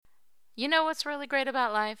You know what's really great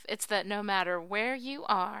about life? It's that no matter where you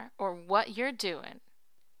are or what you're doing,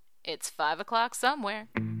 it's 5 o'clock somewhere.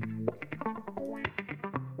 Oh,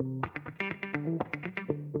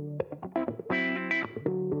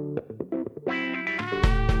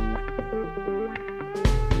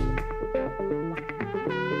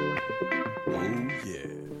 yeah.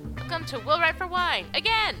 Welcome to Will Write for Wine.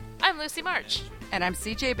 Again, I'm Lucy March. And I'm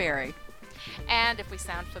CJ Barry. And if we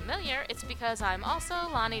sound familiar, it's because I'm also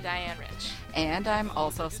Lonnie Diane Rich. And I'm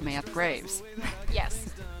also Samantha Graves. Yes,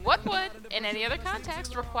 what would, in any other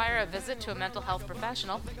context, require a visit to a mental health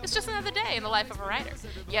professional is just another day in the life of a writer.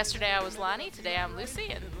 Yesterday I was Lonnie, today I'm Lucy,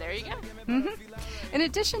 and there you go. In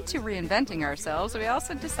addition to reinventing ourselves, we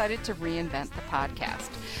also decided to reinvent the podcast.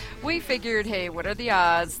 We figured, hey, what are the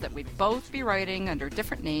odds that we'd both be writing under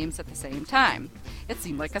different names at the same time? It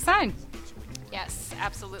seemed like a sign. Yes,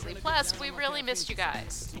 absolutely. Plus, we really missed you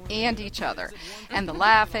guys. And each other. And the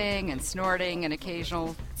laughing and snorting and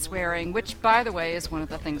occasional swearing, which, by the way, is one of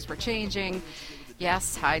the things we're changing.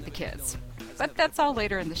 Yes, hide the kids. But that's all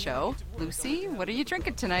later in the show. Lucy, what are you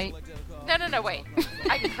drinking tonight? No, wait.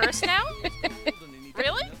 I can curse now?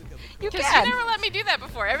 Really? You Because can. you never let me do that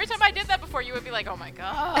before. Every time I did that before, you would be like, oh my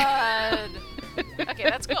god. Okay,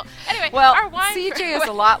 that's cool. Anyway, Well, our wine... CJ is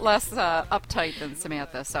a lot less uptight than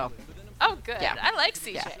Samantha, so... Oh, good. Yeah. I like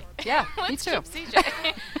CJ. Yeah, me Let's too. keep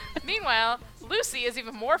CJ. Meanwhile, Lucy is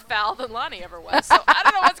even more foul than Lonnie ever was, so I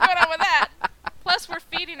don't know what's going on with that. Plus, we're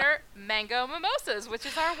feeding her mango mimosas, which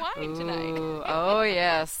is our wine tonight. Ooh, oh,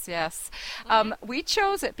 yes. We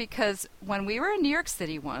chose it because when we were in New York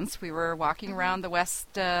City once, we were walking around the West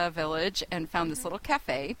Village and found this little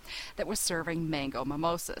cafe that was serving mango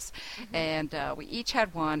mimosas. And we each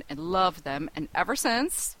had one and loved them. And ever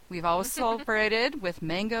since, we've always celebrated with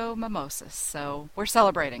mango mimosas. So we're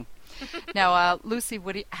celebrating. Now, Lucy,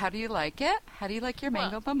 how do you like it? How do you like your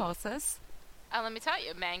mango mimosas? Let me tell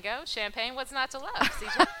you, mango, champagne, what's not to love,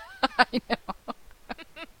 CJ? I know.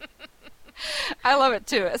 I love it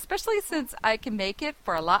too, especially since I can make it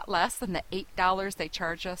for a lot less than the $8 they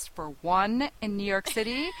charge us for one in New York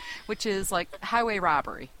City, which is like highway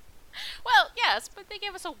robbery. Well, yes, but they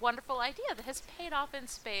gave us a wonderful idea that has paid off in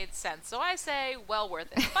spades since. So I say, well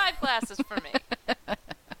worth it. 5 glasses for me.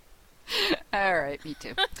 All right, me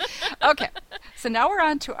too. Okay, so now we're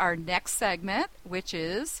on to our next segment, which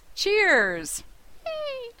is Cheers.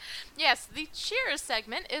 Yay. Yes, the Cheers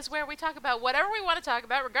segment is where we talk about whatever we want to talk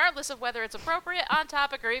about, regardless of whether it's appropriate, on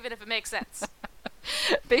topic, or even if it makes sense.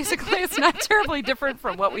 Basically, it's not terribly different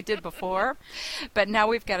from what we did before, but now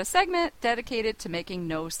we've got a segment dedicated to making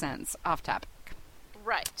no sense off topic.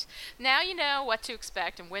 Right. Now you know what to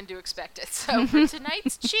expect and when to expect it. So for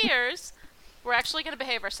tonight's Cheers, we're actually going to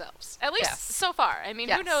behave ourselves. At least so far. I mean,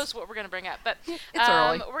 who Yes. knows what we're going to bring up. But It's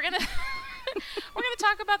early. We're going to... We're going to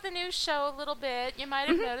talk about the new show a little bit. You might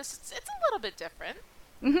have noticed it's a little bit different.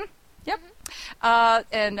 Yep.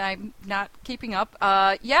 And I'm not keeping up.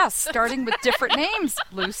 Yes, starting with different names,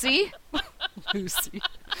 Lucy. Lucy.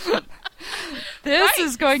 This Right,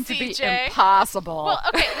 is going to be CJ. impossible. Well,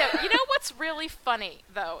 okay, no, you know what's really funny,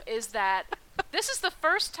 though, is that this is the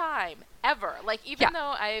first time ever, like, even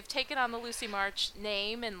though I've taken on the Lucy March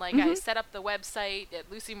name and, like, I set up the website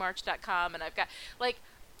at lucymarch.com and I've got, like,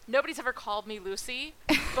 nobody's ever called me Lucy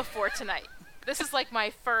before tonight. This is like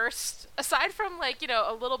my first, aside from like, you know,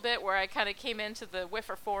 a little bit where I kind of came into the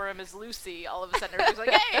Whiffer forum as Lucy, all of a sudden everybody's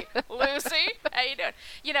like, hey, Lucy, how you doing?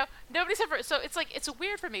 You know, nobody's ever, so it's like, it's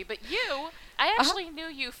weird for me, but I actually knew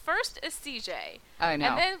you first as CJ. I know.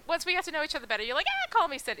 And then once we got to know each other better, you're like, call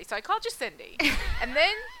me Cindy. So I called you Cindy. And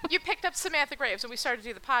then you picked up Samantha Graves and we started to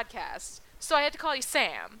do the podcast. So I had to call you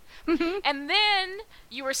Sam. And then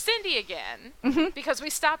you were Cindy again because we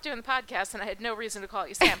stopped doing the podcast and I had no reason to call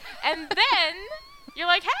you Sam. And then you're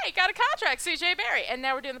like, hey, got a contract, CJ Barry. And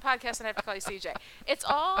now we're doing the podcast and I have to call you CJ. It's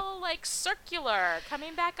all like circular,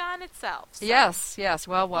 coming back on itself. So. Yes.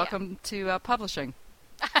 Well, welcome to publishing.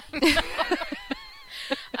 I don't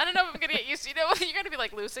know if I'm going to get used to, you know, you're going to be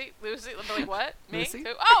like, Lucy. I'm like, what? Me? Lucy?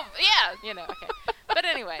 Who? Oh, yeah, you know, okay. But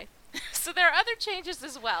anyway, so there are other changes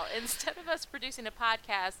as well. Instead of us producing a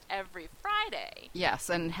podcast every Friday. Yes,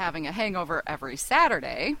 and having a hangover every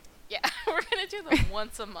Saturday. Yeah, we're going to do them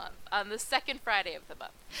once a month on the second Friday of the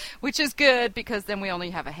month. Which is good because then we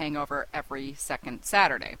only have a hangover every second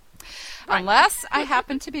Saturday. Right. Unless I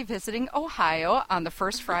happen to be visiting Ohio on the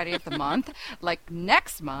first Friday of the month, like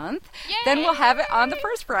next month, then we'll have it on the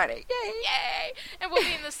first Friday. Yay! Yay! And we'll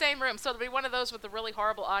be in the same room. So it'll be one of those with the really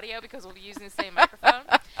horrible audio because we'll be using the same microphone,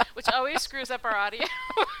 which always screws up our audio.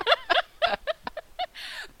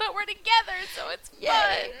 But that we're together, so it's Yay.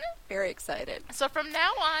 fun. Very excited. So from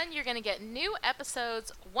now on, you're going to get new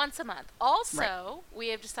episodes once a month. Also, we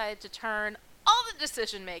have decided to turn all the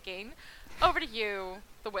decision-making over to you,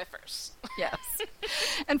 the Whiffers. Yes.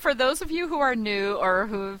 And for those of you who are new or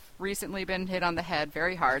who've recently been hit on the head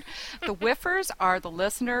very hard, the Whiffers are the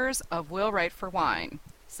listeners of Will Write for Wine.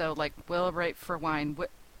 So, like, Will Write for Wine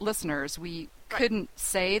listeners, we couldn't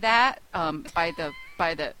say that by the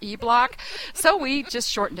e-block, so we just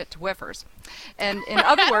shortened it to Whiffers. And in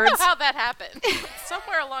other words, I don't know how that happened.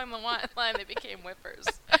 Somewhere along the line, they became Whiffers,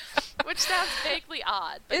 which sounds vaguely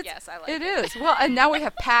odd, but yes, I like it. It is. Well, and now we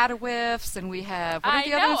have Padawiffs, and we have what are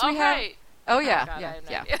the other ones we have? Right. Oh yeah, God,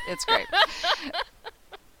 yeah. It's great.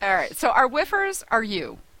 All right, so our Whiffers are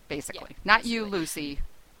you, basically, not you, Lucy.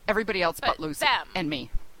 Everybody else but Lucy them. and me.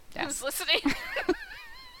 Yes. Who's listening?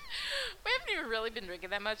 We haven't even really been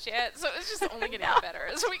drinking that much yet, so it's just only going to get better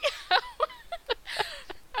as we go.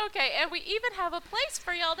 Okay, and we even have a place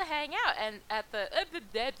for y'all to hang out, and at the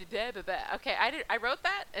okay, I wrote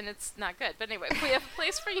that, and it's not good, but anyway, we have a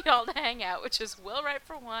place for y'all to hang out, which is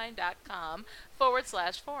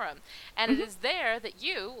willwriteforwine.com/forum, and it is there that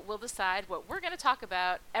you will decide what we're going to talk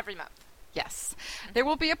about every month. Yes. There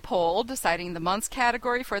will be a poll deciding the month's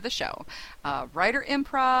category for the show. Writer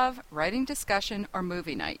improv, writing discussion, or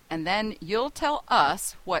movie night. And then you'll tell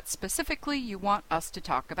us what specifically you want us to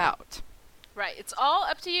talk about. Right. It's all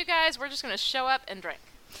up to you guys. We're just going to show up and drink.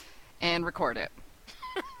 And record it.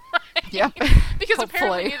 Right? Yep. Because Hopefully.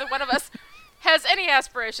 apparently neither one of us has any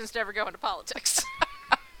aspirations to ever go into politics.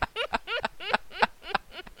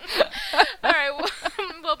 All right,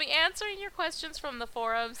 we'll be answering your questions from the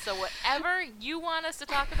forum, so whatever you want us to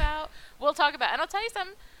talk about, we'll talk about. And I'll tell you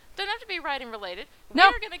something, doesn't have to be writing related. No.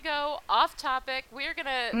 We're going to go off topic. We're going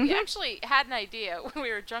to, we actually had an idea when we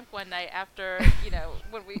were drunk one night after,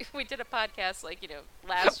 when we did a podcast,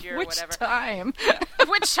 last year or whatever. Which time?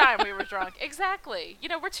 Which time we were drunk. Exactly.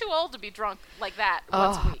 We're too old to be drunk like that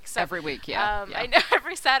once a week. So, every week, yeah. I know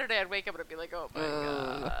every Saturday I'd wake up and I'd be like, oh my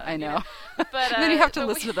God. I know. But, and then you have to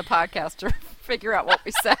listen to the podcast to figure out what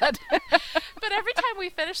we said. But every time we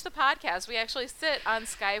finish the podcast, we actually sit on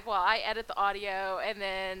Skype while I edit the audio, and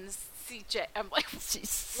then CJ, I'm like,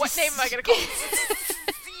 what name am I going to call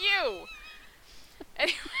you?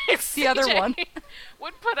 Anyway, the CJ other one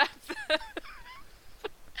would put up the...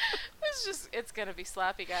 It's going to be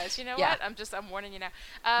sloppy, guys. You know what? I'm warning you now.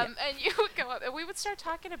 And you would go up, and we would start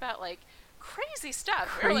talking about, crazy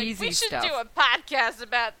stuff. We should do a podcast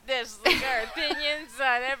about this, our opinions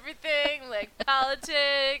on everything,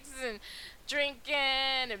 politics and drinking,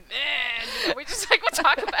 and we just we'll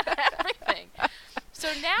talk about everything. So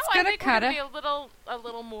now I think we're going to be a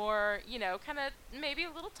little more, kind of maybe a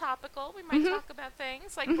little topical. We might talk about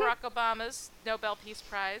things like Barack Obama's Nobel Peace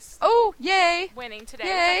Prize. Oh, yay! Winning today, Yay.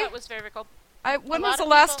 which I thought was very, very cool. When was the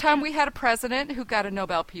last time we had a president who got a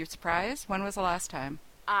Nobel Peace Prize? When was the last time?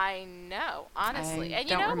 I know, honestly. And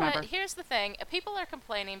you know what? Here's the thing. People are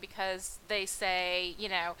complaining because they say,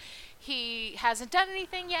 he hasn't done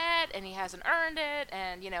anything yet and he hasn't earned it.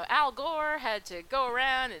 And, Al Gore had to go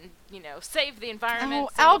around and, save the environment.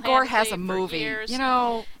 Oh, Al Gore has a movie. Years.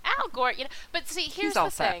 Al Gore, but see, here's the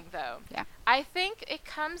thing, though. Yeah. I think it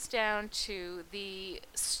comes down to the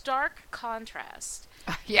stark contrast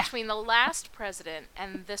between the last president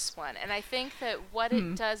and this one. And I think that what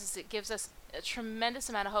it does is it gives us a tremendous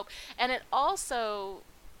amount of hope, and it also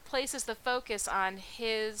places the focus on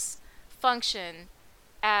his function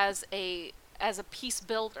as a peace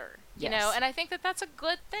builder, and I think that that's a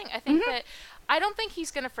good thing. I think that I don't think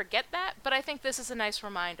he's going to forget that, but I think this is a nice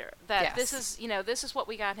reminder that this is what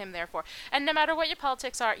we got him there for. And no matter what your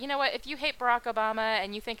politics are, you know what? If you hate Barack Obama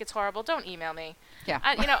and you think it's horrible, don't email me. Yeah.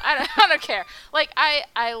 I don't care.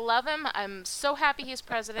 I love him. I'm so happy he's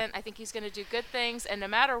president. I think he's going to do good things, and no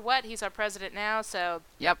matter what, he's our president now. So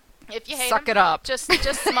yep. If you hate Suck him, it up. Just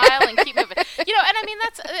smile and keep moving. And I mean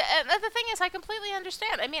that's the thing is I completely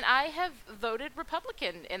understand. I mean I have voted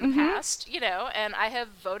Republican in the past, and I have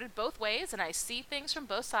voted both ways, and I see things from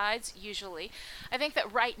both sides usually. I think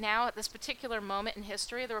that right now at this particular moment in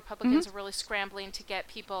history, the Republicans are really scrambling to get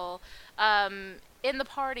people in the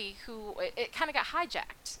party who it kind of got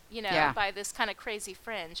hijacked, by this kind of crazy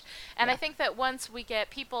fringe. And I think that once we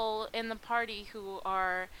get people in the party who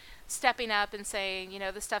are stepping up and saying,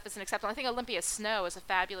 this stuff isn't acceptable. I think Olympia Snow is a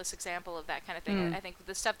fabulous example of that kind of thing. I think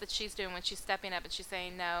the stuff that she's doing when she's stepping up and she's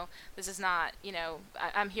saying, no, this is not,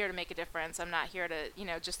 I'm here to make a difference. I'm not here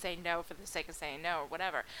to, just say no for the sake of saying no or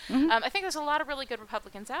whatever. I think there's a lot of really good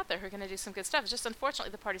Republicans out there who are going to do some good stuff. It's just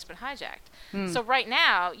unfortunately the party's been hijacked. So right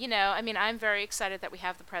now, I'm very excited that we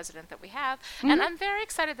have the president that we have, and I'm very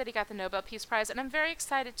excited that he got the Nobel Peace Prize, and I'm very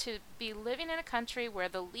excited to be living in a country where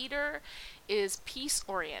the leader is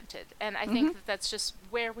peace-oriented, and I think that's just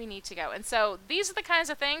where we need to go. And so these are the kinds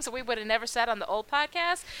of things that we would have never said on the old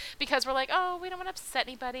podcast, because we're like, oh, we don't want to upset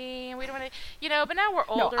anybody, and we don't want to, but now we're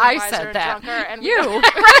older, no, I wiser, said and that. drunker, and you.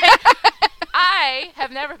 Right? I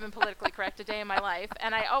have never been politically correct a day in my life,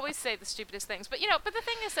 and I always say the stupidest things. But but the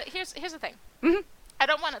thing is that here's the thing. I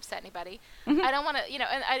don't want to upset anybody. I don't want to, and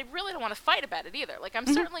I really don't want to fight about it either. Like, I'm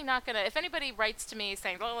certainly not going to, if anybody writes to me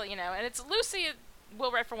saying, well, and it's Lucy at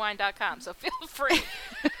willwriteforwine.com, so feel free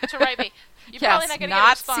to write me. You're probably not going to get a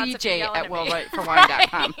response if you yell CJ at me.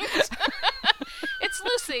 willwriteforwine.com. It's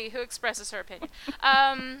Lucy who expresses her opinion.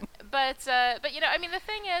 But the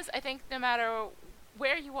thing is, I think no matter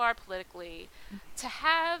where you are politically, to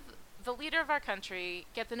have the leader of our country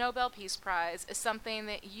get the Nobel Peace Prize is something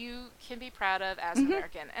that you can be proud of as an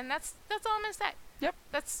American, and that's all I'm going to say. Yep.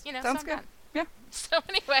 That's Sounds so I'm good. done. Yeah. So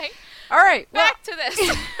anyway, all right. Back to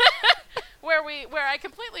this. Where I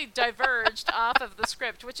completely diverged off of the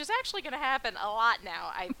script, which is actually going to happen a lot now,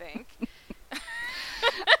 I think.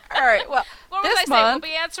 All right. Well, what this was I month, saying? We'll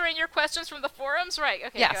be answering your questions from the forums, right?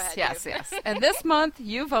 Okay, go ahead. Yes. And this month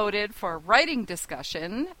you voted for writing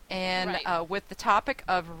discussion, and with the topic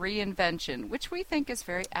of reinvention, which we think is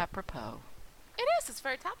very apropos. It is. It's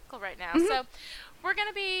very topical right now. So we're going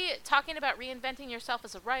to be talking about reinventing yourself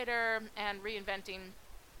as a writer and reinventing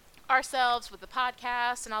ourselves with the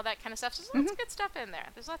podcast and all that kind of stuff. So there's lots of good stuff in there.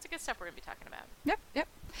 There's lots of good stuff we're going to be talking about. Yep.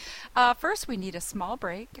 First, we need a small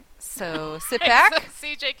break. So sit back. So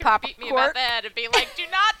CJ can pop beat me cork. about that and be like, do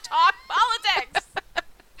not talk politics.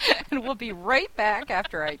 And we'll be right back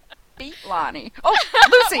after I beat Lonnie. Oh,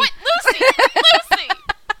 Lucy. Wait, Lucy.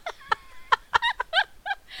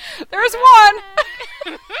 There's one.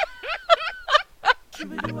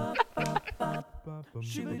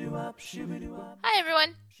 Hi,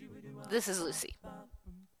 everyone. This is Lucy.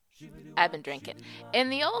 I've been drinking. In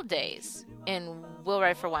the old days, in Will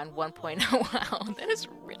Write for Wine 1.0, wow, that is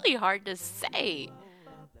really hard to say.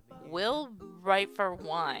 Will Write for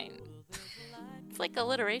Wine. It's like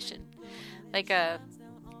alliteration. Like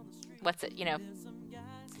what's it,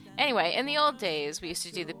 Anyway, in the old days, we used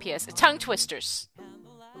to do the tongue twisters.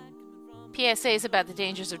 PSAs about the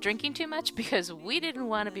dangers of drinking too much because we didn't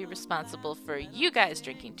want to be responsible for you guys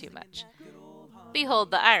drinking too much.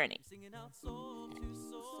 Behold the irony.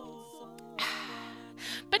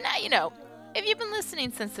 But now, if you've been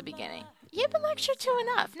listening since the beginning, you've been lectured to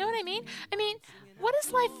enough. Know what I mean? What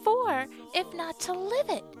is life for if not to live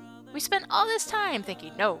it? We spent all this time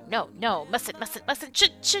thinking, no, mustn't,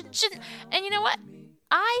 shouldn't. And you know what?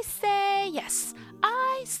 I say yes.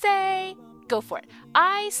 I say go for it.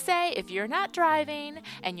 I say if you're not driving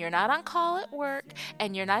and you're not on call at work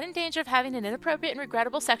and you're not in danger of having an inappropriate and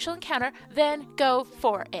regrettable sexual encounter, then go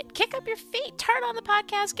for it. Kick up your feet, turn on the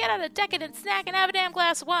podcast, get out a decadent snack, and have a damn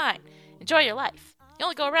glass of wine. Enjoy your life. You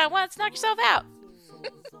only go around once, knock yourself out.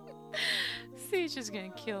 Siege is gonna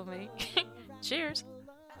kill me. Cheers.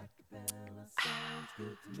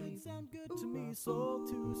 Sound good to me, soul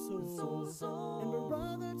to soul, and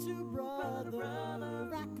brother to brother,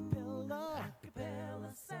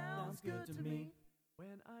 acapella sounds good to me.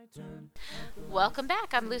 When I turn. Welcome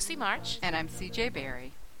back. I'm Lucy March. And I'm CJ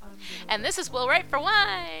Barry. And this is Will Write for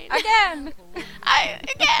Wine. Again!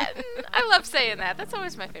 I love saying that. That's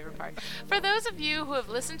always my favorite part. For those of you who have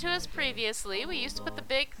listened to us previously, we used to put the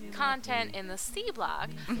big content in the C block,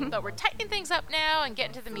 but we're tightening things up now and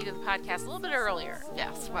getting to the meat of the podcast a little bit earlier.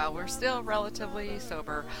 Yes, well, we're still relatively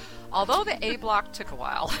sober, although the A block took a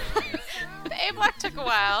while. The A block took a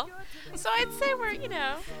while, so I'd say we're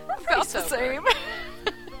about the same.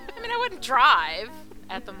 I wouldn't drive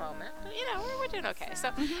at the moment, but we're doing okay. So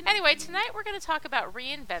anyway, tonight we're going to talk about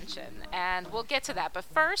reinvention, and we'll get to that. But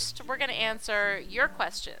first, we're going to answer your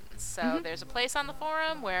questions. So there's a place on the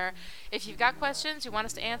forum where if you've got questions you want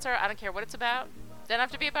us to answer, I don't care what it's about. Doesn't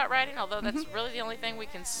have to be about writing, although that's really the only thing we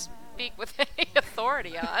can speak with any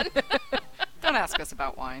authority on. Don't ask us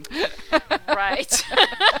about wine. Right.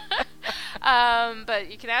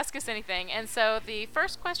 But you can ask us anything. And so the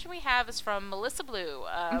first question we have is from Melissa Blue.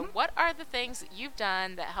 What are the things that you've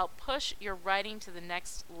done that help push your writing to the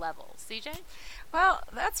next level? CJ? Well,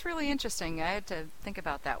 that's really interesting. I had to think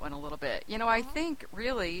about that one a little bit. I think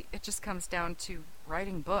really it just comes down to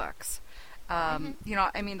writing books. You know,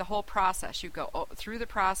 I mean, the whole process. You go through the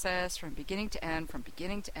process from beginning to end,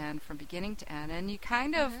 and you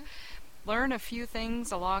kind of learn a few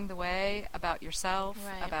things along the way about yourself,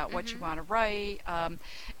 about what you want to write,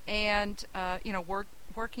 and you know,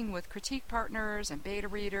 working with critique partners and beta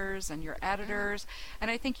readers and your editors.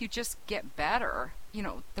 And I think you just get better, you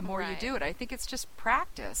know, the more you do it. I think it's just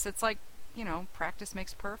practice. It's like, you know, practice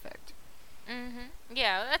makes perfect.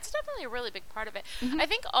 Yeah, that's definitely a really big part of it. I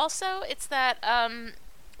think also it's that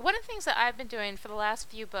one of the things that I've been doing for the last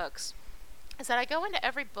few books is that I go into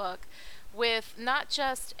every book with not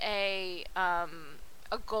just a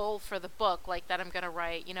goal for the book, like that I'm going to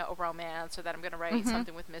write, you know, a romance, or that I'm going to write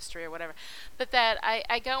something with mystery or whatever, but that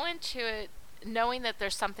I go into it knowing that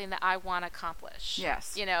there's something that I want to accomplish.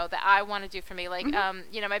 Yes. You know, that I want to do for me. Like,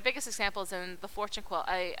 you know, my biggest example is in The Fortune Quilt.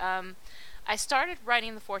 I started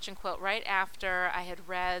writing The Fortune Quilt right after I had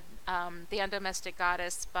read The Undomestic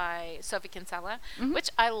Goddess by Sophie Kinsella, which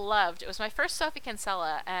I loved. It was my first Sophie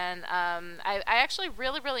Kinsella, and I actually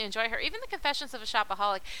really, really enjoy her. Even The Confessions of a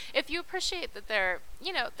Shopaholic, if you appreciate that they're,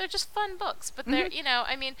 you know, they're just fun books, but they're, you know,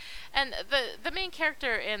 I mean, and the main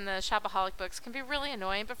character in the Shopaholic books can be really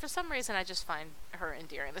annoying, but for some reason I just find her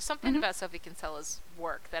endearing. There's something about Sophie Kinsella's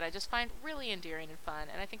work that I just find really endearing and fun,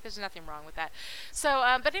 and I think there's nothing wrong with that. So,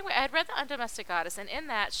 but anyway, I had read The Undomestic Goddess, and in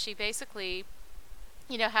that she basically,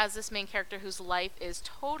 you know, has this main character whose life is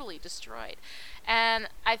totally destroyed. And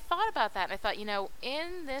I thought about that, and I thought, you know,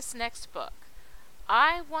 in this next book,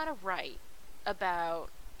 I want to write about,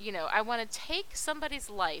 you know, I want to take somebody's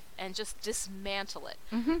life and just dismantle it.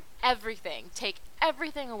 Everything. Take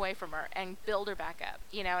everything away from her and build her back up,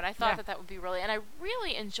 you know, and I thought that would be really, and I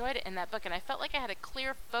really enjoyed it in that book, and I felt like I had a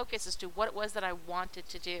clear focus as to what it was that I wanted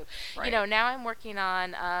to do. You know, now I'm working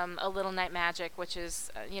on A Little Night Magic, which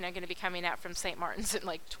is, you know, going to be coming out from St. Martin's in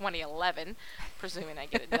like 2011, presuming I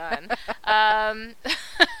get it done.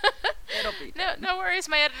 It'll be done. No worries,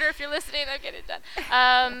 my editor, if you're listening, I'll get it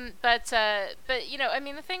done. But you know, I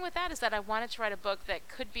mean, the thing with that is that I wanted to write a book that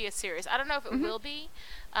could be a series. I don't know if it will be.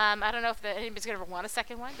 I don't know if anybody's going to ever want a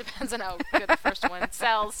second one. Depends on how good the first one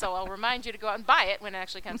sells. So I'll remind you to go out and buy it when it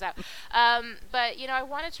actually comes out. But, you know, I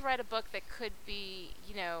wanted to write a book that could be,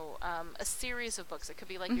 you know, a series of books. It could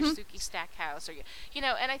be like your Sookie Stackhouse, or, you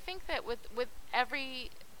know, and I think that with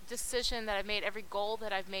every decision that I've made, every goal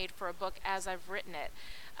that I've made for a book as I've written it,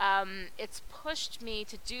 it's pushed me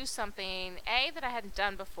to do something, A, that I hadn't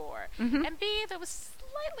done before, and B, that was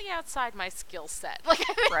slightly outside my skill set. Like,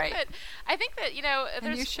 I think that, you know, there's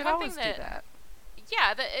and you should one always thing do that.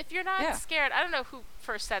 Yeah, that if you're not scared, I don't know who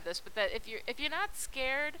first said this, but that if you're not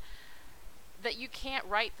scared that you can't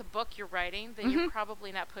write the book you're writing, then you're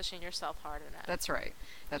probably not pushing yourself hard enough. That's right.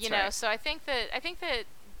 That's you know, so I think that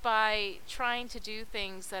by trying to do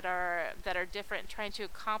things that are different, trying to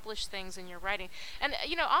accomplish things in your writing, and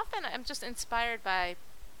you know, often I'm just inspired by,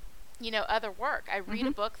 you know, other work. I read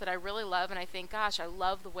a book that I really love, and I think, gosh, I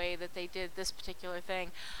love the way that they did this particular thing.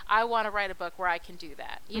 I want to write a book where I can do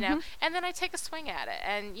that, you know, and then I take a swing at it,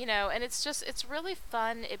 and, you know, and it's really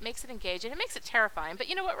fun. It makes it engaging. It makes it terrifying, but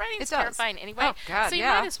you know what? Writing's terrifying anyway. Oh, God, so you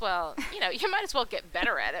might as well, you know, get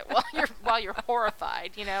better at it while you're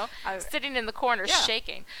horrified, you know, sitting in the corner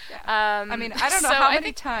shaking. I mean, I don't know how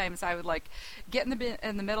many times I would like get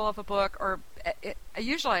in the middle of a book, or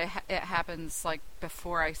usually it happens like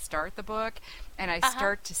before I start the book, and I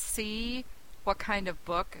start to see what kind of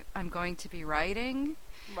book I'm going to be writing.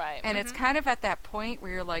 Right. And it's kind of at that point where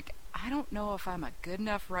you're like, I don't know if I'm a good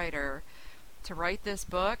enough writer to write this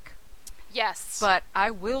book. Yes. But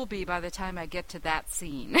I will be by the time I get to that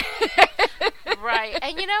scene. Right.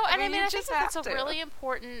 And you know, and I mean, I think that's a really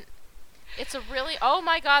important, oh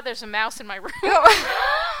my God, there's a mouse in my room.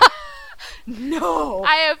 No.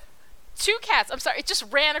 I have 2 cats. I'm sorry, it just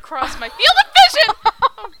ran across my field of vision.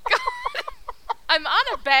 Oh God. I'm on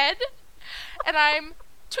a bed, and I'm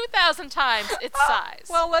 2,000 times its size.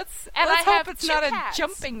 Well, let's hope it's not a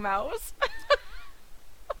jumping mouse.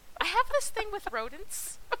 I have this thing with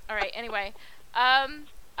rodents. All right, anyway,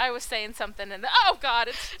 I was saying something, and oh God,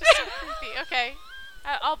 it's just so creepy. Okay,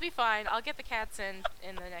 I'll be fine. I'll get the cats in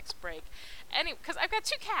the next break. Because I've got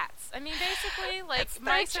 2 cats. I mean, basically, like, it's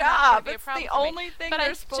mice their are not going to job. be a It's problem the for me. only thing But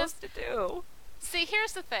they're supposed to do. See,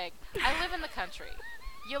 here's the thing. I live in the country.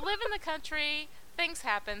 You live in the country, those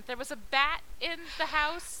happen. There was a bat in the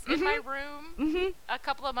house, in my room, a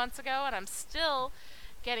couple of months ago, and I'm still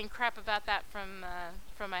getting crap about that from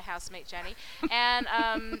my housemate Jenny. And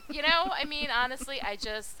you know, I mean, honestly, I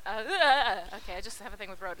just okay, I just have a thing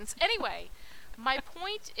with rodents. Anyway, my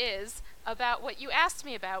point is about what you asked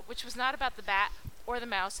me about, which was not about the bat or the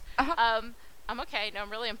mouse. I'm okay. No,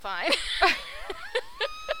 I'm fine.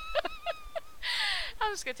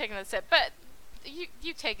 I'm just gonna take another sip. But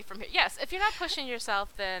you take it from here. Yes, if you're not pushing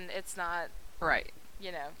yourself, then it's not right.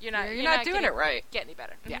 You're not doing it right. Get any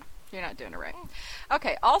better? Yeah. You're not doing it right.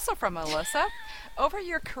 Okay, also from Melissa, over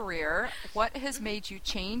your career, what has made you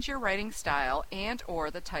change your writing style and or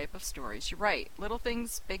the type of stories you write? Little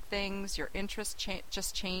things, big things, your interest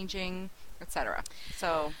just changing, etc.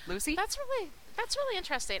 So, Lucy? That's really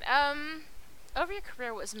interesting. Over your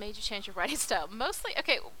career, what has made you change your writing style? Mostly,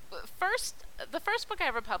 okay, the first book I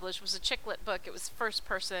ever published was a chick lit book. It was first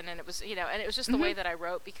person, and it was, and it was just the way that I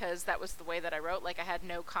wrote, because that was the way that I wrote. Like, I had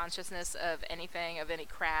no consciousness of anything, of any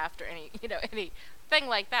craft or any, anything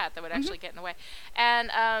like that would actually get in the way.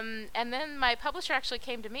 And then my publisher actually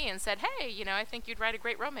came to me and said, hey, I think you'd write a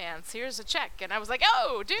great romance. Here's a check. And I was like,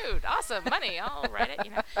 oh, dude, awesome, money, I'll write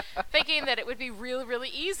it, thinking that it would be really, really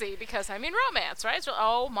easy because I'm in romance, right? So,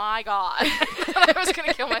 oh my God. I was going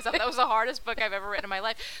to kill myself. That was the hardest book I've ever written in my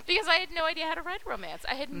life because I had no idea how to write a romance.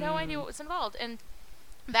 I had no idea what was involved. And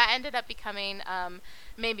that ended up becoming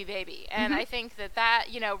Maybe Baby. And I think that,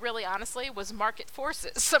 really honestly was market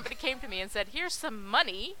forces. Somebody came to me and said, here's some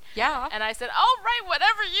money. Yeah. And I said, all right,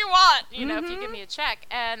 whatever you want, if you give me a check.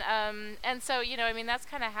 And so, that's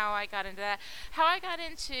kind of how I got into that. How I got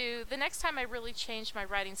into, the next time I really changed my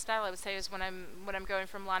writing style, I would say, is when I'm going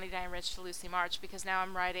from Lonnie Diane Rich to Lucy March, because now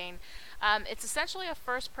I'm writing, it's essentially a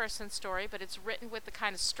first-person story, but it's written with the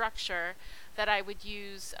kind of structure that I would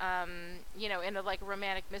use, in a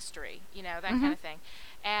romantic mystery, that kind of thing.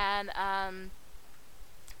 And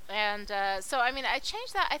so, I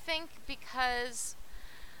changed that, I think, because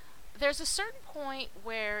there's a certain point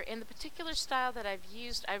where in the particular style that I've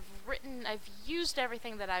used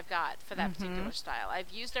everything that I've got for that particular style.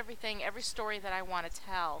 I've used every story that I want to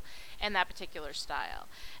tell in that particular style.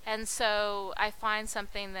 And so I find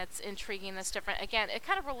something that's intriguing, that's different. Again, it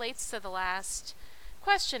kind of relates to the last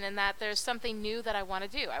question in that there's something new that I want to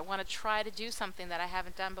do. I want to try to do something that I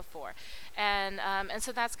haven't done before, and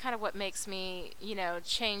so that's kind of what makes me,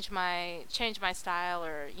 change my style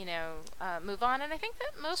or move on. And I think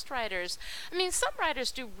that most writers, some writers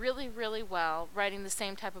do really, really well writing the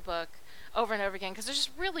same type of book over and over again because they're just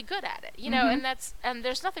really good at it, and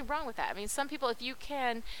there's nothing wrong with that. Some people, if you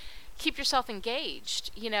can keep yourself engaged,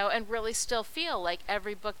 and really still feel like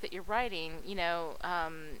every book that you're writing,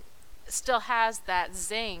 still has that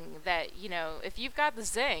zing that, if you've got the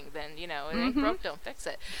zing, then, it ain't broke, don't fix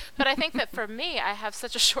it. But I think that for me, I have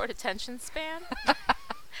such a short attention span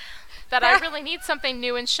that I really need something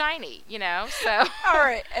new and shiny, so. All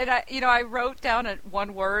right. And I wrote down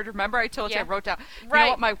one word. Remember I told you I wrote down, you know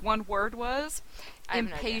what my one word was?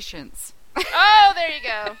 Impatience. Oh, there you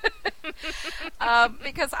go.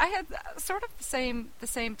 Because I had sort of the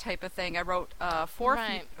same type of thing. I wrote four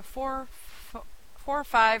or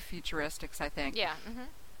five futuristics, I think. Yeah.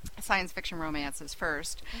 Science fiction romances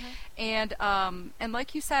first. And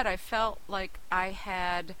like you said, I felt like I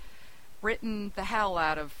had written the hell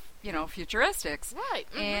out of, futuristics. Right.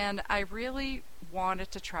 And I really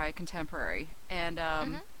wanted to try contemporary. And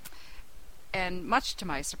and much to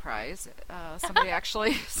my surprise, somebody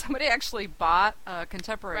actually bought a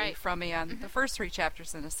contemporary from me on the first 3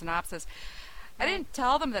 chapters in a synopsis. I didn't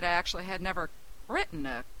tell them that I actually had never written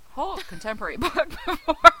a whole contemporary book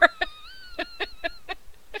before.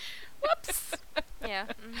 Whoops. Yeah.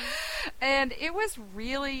 And it was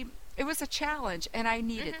a challenge, and I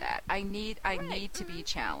needed that. I need to be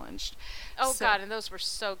challenged. Oh, God, and those were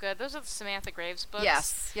so good. Those are the Samantha Graves books.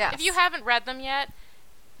 Yes. If you haven't read them yet,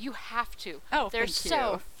 you have to. Oh, they're thank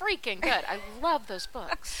so you. Freaking good. I love those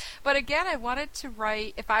books. But again, I wanted to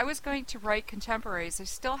write, if I was going to write contemporaries, I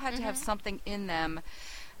still had to have something in them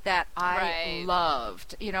that I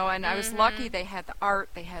loved, and I was lucky they had the art,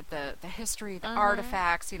 they had the history, the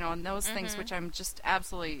artifacts, and those things which I'm just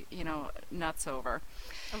absolutely, nuts over.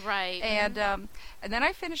 Right. And then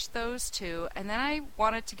I finished those 2, and then I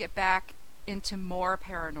wanted to get back into more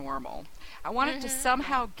paranormal. I wanted to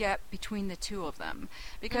somehow get between the 2 of them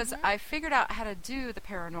because I figured out how to do the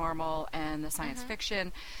paranormal and the science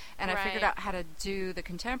fiction, and I figured out how to do the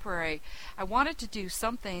contemporary. I wanted to do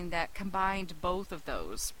something that combined both of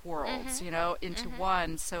those worlds, into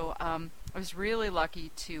one. So I was really lucky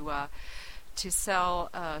to sell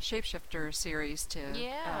a Shapeshifter series to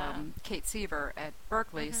Kate Seaver at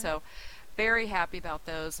Berkeley. So very happy about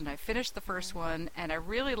those, and I finished the first one, and I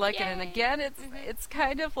really like it. And again, it's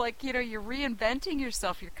kind of like you're reinventing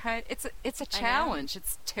yourself. It's a challenge.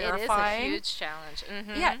 It's terrifying. It is a huge challenge.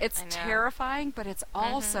 Yeah, it's terrifying, but it's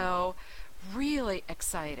also really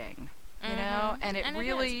exciting. you know, and it And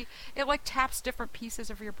really, it like taps different pieces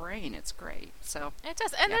of your brain. It's great. So it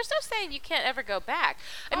does. And there's no saying you can't ever go back.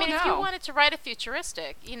 I mean, if you no. wanted to write a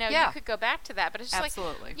futuristic, you know, you could go back to that. But it's just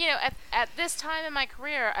Absolutely. like, you know, at this time in my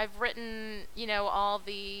career, I've written, you know, all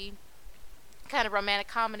the kind of romantic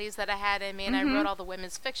comedies that I had in me, and I wrote all the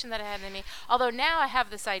women's fiction that I had in me. Although now I have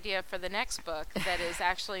this idea for the next book that is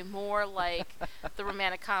actually more like the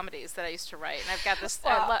romantic comedies that I used to write. And I've got this,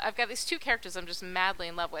 I've got these two characters I'm just madly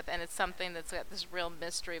in love with, and it's something that's got this real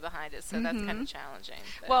mystery behind it. So that's kind of challenging.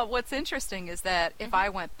 But. Well, what's interesting is that if I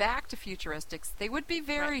went back to futuristics, they would be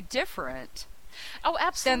very different. Oh,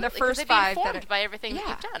 absolutely. Than the first they'd five be informed by everything that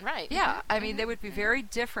you've done, right? Yeah, I mean, they would be very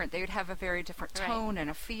different. They would have a very different tone and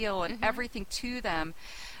a feel and everything to them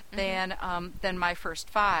than my first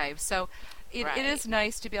five. So it is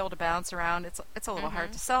nice to be able to bounce around. It's a little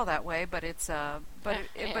hard to sell that way, but it's but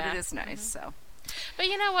it is nice. So, but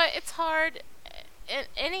you know what? It's hard. In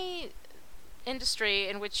any industry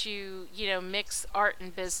in which you know mix art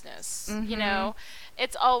and business, you know,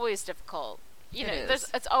 it's always difficult. You know,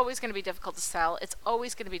 it's always going to be difficult to sell. It's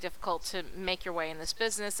always going to be difficult to make your way in this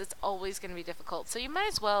business. It's always going to be difficult. So you might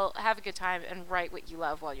as well have a good time and write what you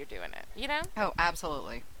love while you're doing it, you know? Oh,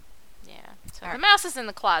 absolutely. Yeah. So the mouse is in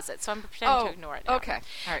the closet, so I'm pretending to ignore it now. Okay.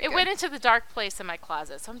 All right, it went into the dark place in my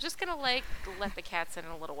closet, so I'm just going to let the cats in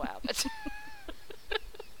a little while. But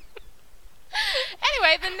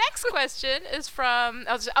anyway, the next question is from...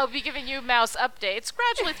 I'll be giving you mouse updates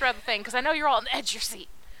gradually throughout the thing, because I know you're all on the edge of your seat.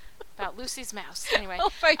 About Lucy's mouse. Anyway. Well,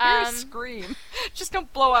 if I hear a scream, just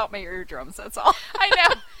don't blow out my eardrums, that's all. I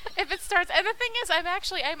know. If it starts... And the thing is, I'm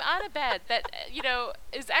on a bed that, you know,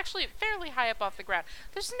 is actually fairly high up off the ground.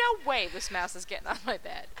 There's no way this mouse is getting on my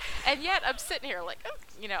bed. And yet, I'm sitting here like, oh,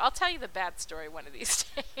 you know, I'll tell you the bad story one of these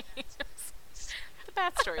days. The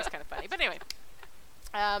bad story is kind of funny. But anyway...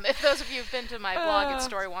 if those of you who've been to my blog at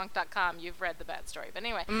storywonk.com, you've read the bad story. But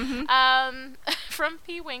anyway, from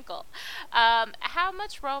P. Winkle, how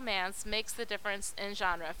much romance makes the difference in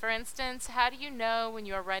genre? For instance, how do you know when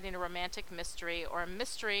you are writing a romantic mystery or a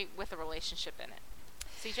mystery with a relationship in it?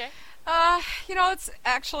 CJ? You know, it's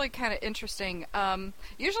actually kind of interesting.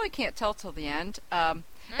 Usually can't tell till the end.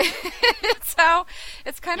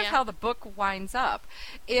 It's kind of how the book winds up.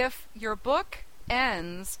 If your book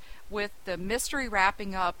ends with the mystery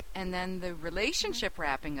wrapping up and then the relationship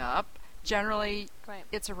wrapping up, generally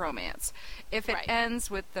it's a romance. If it ends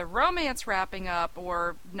with the romance wrapping up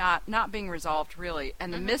or not being resolved really,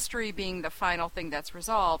 and the mystery being the final thing that's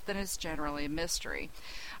resolved, then it's generally a mystery.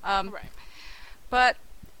 But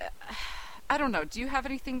I don't know. Do you have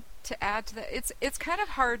anything to add to that? It's kind of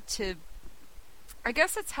hard to... I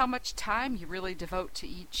guess it's how much time you really devote to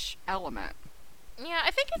each element. Yeah,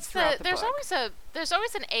 I think it's there's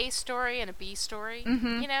always an A story and a B story,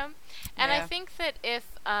 you know, and I think that if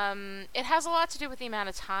it has a lot to do with the amount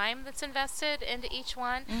of time that's invested into each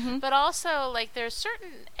one, but also like there's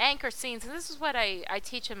certain anchor scenes, and this is what I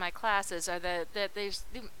teach in my classes, are that there's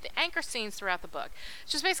the anchor scenes throughout the book.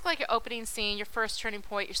 It's just basically like your opening scene, your first turning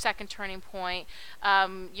point, your second turning point,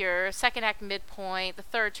 your second act midpoint, the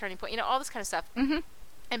third turning point, you know, all this kind of stuff.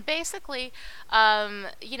 And basically,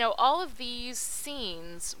 you know, all of these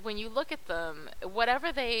scenes, when you look at them,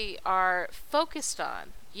 whatever they are focused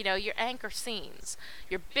on, you know, your anchor scenes,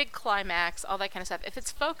 your big climax, all that kind of stuff, if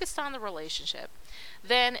it's focused on the relationship,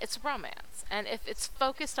 then it's romance. And if it's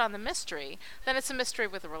focused on the mystery, then it's a mystery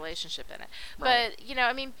with a relationship in it. But, you know,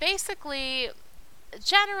 I mean, basically,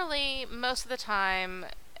 generally, most of the time...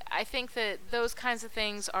 I think that those kinds of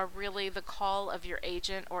things are really the call of your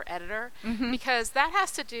agent or editor, because that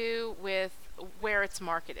has to do with where it's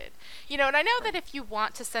marketed. You know, and I know that if you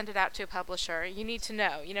want to send it out to a publisher, you need to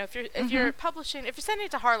know. You know, if you're publishing, if you're sending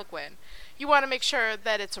it to Harlequin, you want to make sure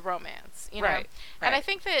that it's a romance. You know, and I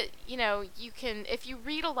think that, you know, you can, if you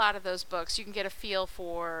read a lot of those books, you can get a feel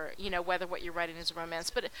for, you know, whether what you're writing is a romance.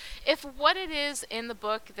 But if what it is in the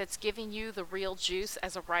book that's giving you the real juice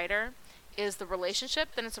as a writer is the relationship,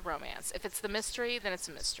 then it's a romance. If it's the mystery, then it's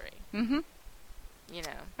a mystery. You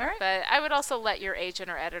know. All right. But I would also let your agent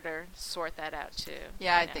or editor sort that out too.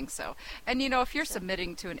 Yeah, I think so. And you know, if you're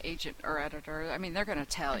submitting to an agent or editor, I mean, they're going to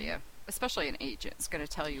tell you, especially an agent, is going to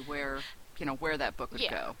tell you where that book would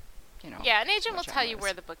go. You know. Yeah, an agent will tell you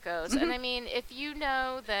where the book goes. And I mean, if you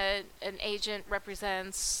know that an agent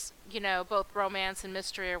represents, you know, both romance and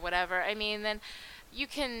mystery or whatever, I mean, then you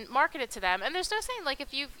can market it to them. And there's no saying, like,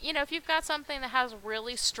 if you've got something that has a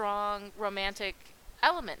really strong romantic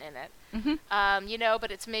element in it, you know, but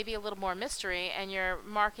it's maybe a little more mystery, and you're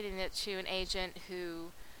marketing it to an agent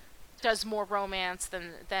who does more romance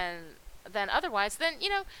than otherwise, then, you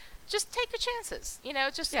know, just take your chances.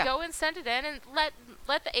 Just Yeah. go and send it in, and let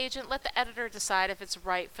the agent, let the editor decide if it's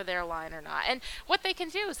right for their line or not. And what they can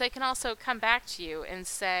do is they can also come back to you and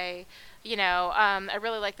say, I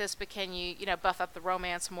really like this, but can you, buff up the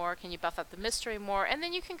romance more? Can you buff up the mystery more? And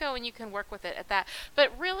then you can go and you can work with it at that.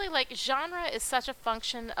 But really, like, genre is such a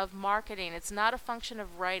function of marketing. It's not a function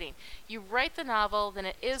of writing. You write the novel, then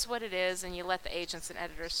it is what it is, and you let the agents and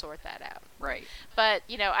editors sort that out. Right. But,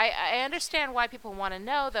 I understand why people want to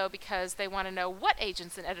know, though, because they want to know what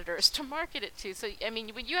agents and editors to market it to. So, I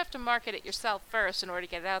mean, you have to market it yourself first in order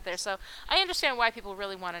to get it out there. So I understand why people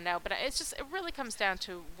really want to know, but it really comes down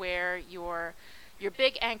to where your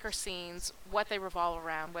big anchor scenes, what they revolve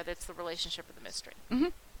around, whether it's the relationship or the mystery. Mm-hmm.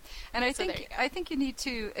 And I So think you need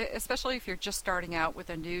to, especially if you're just starting out with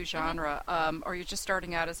a new genre, or you're just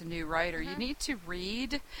starting out as a new writer, you need to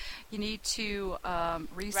read, you need to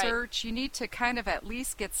research, you need to kind of at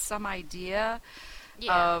least get some idea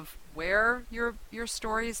of where your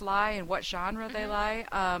stories lie and what genre they lie,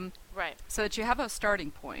 Right. so that you have a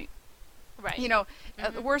starting point. Right.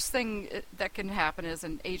 The worst thing that can happen is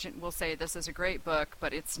an agent will say, this is a great book,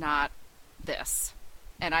 but it's not this.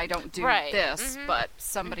 And I don't do this, but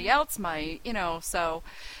somebody else might, so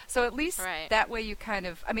at least that way you kind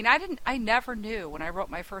of, I never knew when I wrote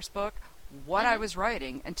my first book what I was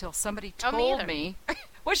writing until somebody told me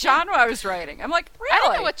what genre I was writing. I'm like, really? I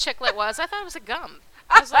didn't know what chicklet was. I thought it was a gum.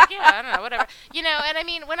 I was like, I don't know, whatever. And I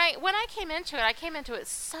mean, when I came into it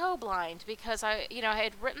so blind because I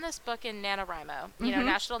had written this book in NaNoWriMo,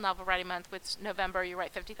 National Novel Writing Month, which November you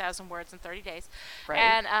write 50,000 words in 30 days. Right.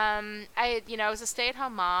 And I was a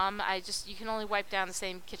stay-at-home mom. You can only wipe down the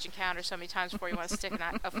same kitchen counter so many times before you want to stick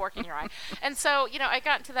a fork in your eye. And so, I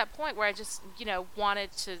got to that point where I just,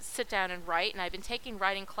 wanted to sit down and write, and I've been taking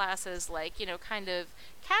writing classes like, kind of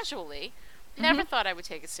casually. Never thought I would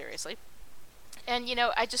take it seriously. And,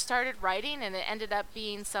 I just started writing, and it ended up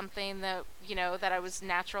being something that, that I was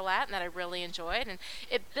natural at and that I really enjoyed. And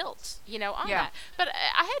it built, on that. But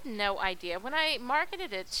I had no idea. When I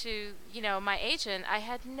marketed it to, my agent, I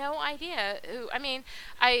had no idea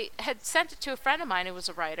I had sent it to a friend of mine who was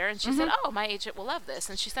a writer, and she said, oh, my agent will love this.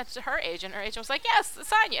 And she sent it to her agent. Her agent was like, yes,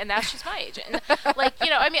 sign you. And now she's my agent. And,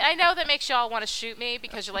 I know that makes you all want to shoot me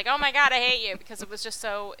because you're like, oh, my God, I hate you. Because it was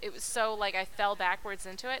so like I fell backwards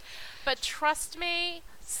into it. But trust me,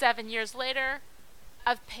 7 years later,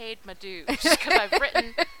 I've paid my dues because I've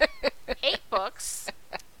written 8 books,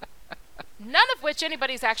 none of which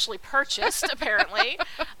anybody's actually purchased, apparently,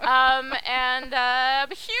 and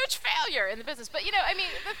I'm a huge failure in the business. But,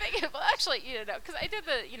 the thing is, well, actually, because I did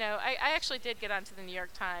I actually did get onto the New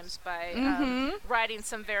York Times by writing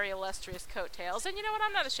some very illustrious coattails, and you know what,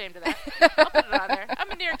 I'm not ashamed of that. I'll put it on there. I'm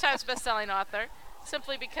a New York Times bestselling author.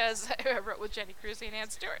 Simply because I wrote with Jenny Cruzy and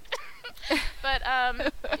Ann Stewart. But,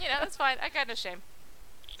 that's fine. I got no shame.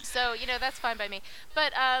 So, that's fine by me.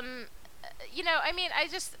 But, I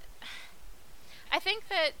think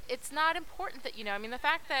that it's not important that, the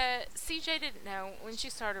fact that CJ didn't know when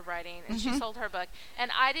she started writing and she sold her book,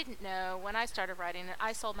 and I didn't know when I started writing and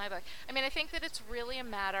I sold my book. I think that it's really a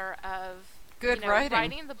matter of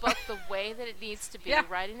writing the book the way that it needs to be,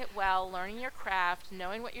 writing it well, learning your craft,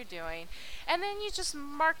 knowing what you're doing, and then you just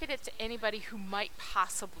market it to anybody who might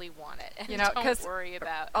possibly want it, and don't worry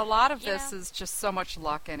about. A lot of this is just so much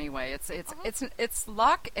luck anyway. It's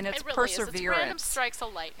luck and it's really perseverance. It's random strikes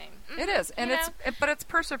of lightning. It is, and but it's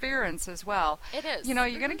perseverance as well. It is. You're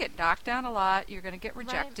going to get knocked down a lot. You're going to get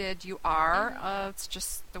rejected. Right. You are. It's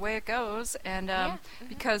just the way it goes, and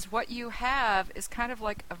because what you have is kind of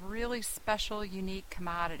like a really special, unique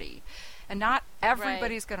commodity, and not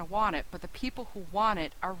everybody's going to want it, but the people who want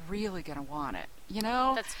it are really going to want it.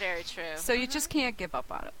 That's very true. So you just can't give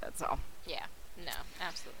up on it. That's all. Yeah. No,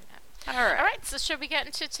 absolutely not. All right. So should we get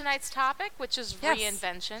into tonight's topic, which is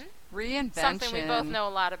reinvention? Reinvention. Something we both know a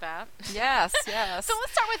lot about. Yes. So let's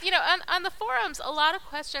start with, on the forums, a lot of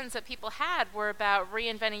questions that people had were about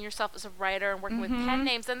reinventing yourself as a writer and working with pen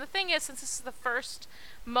names. And the thing is, since this is the first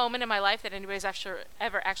moment in my life that anybody's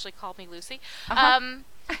ever actually called me Lucy,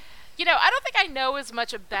 I don't think I know as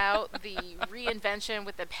much about the reinvention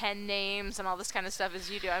with the pen names and all this kind of stuff as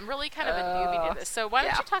you do. I'm really kind of a newbie to this. So why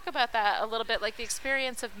don't you talk about that a little bit, like the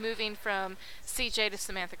experience of moving from CJ to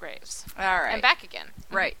Samantha Graves. All right. And back again.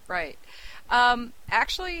 Right.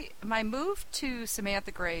 Actually, my move to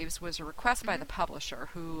Samantha Graves was a request by the publisher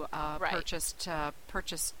who purchased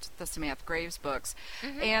the Samantha Graves books.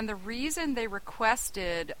 And the reason they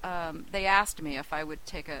requested, they asked me if I would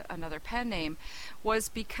take another pen name, was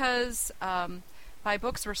because my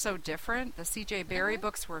books were so different. The C.J. Berry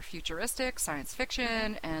books were futuristic, science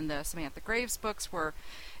fiction, and the Samantha Graves books were,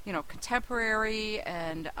 contemporary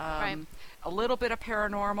and Right. a little bit of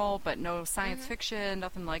paranormal, but no science fiction,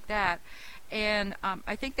 nothing like that. And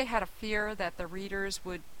I think they had a fear that the readers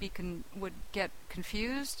would would get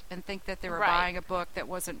confused and think that they were Right. buying a book that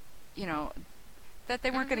wasn't, that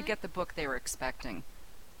they weren't going to get the book they were expecting.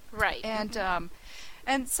 Right.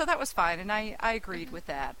 And so that was fine, and I agreed with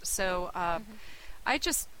that. So I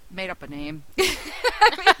just made up a name. I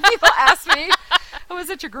mean, people ask me, "Oh, is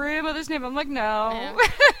it your grandmother's name?" I'm like, "No."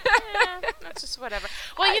 Yeah. That's just whatever.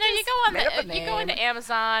 Well, I you just go made up a you go into name.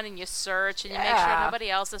 Amazon and you search and you make sure Yeah. nobody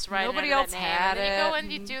else is writing Nobody under else that name. had And then you go it,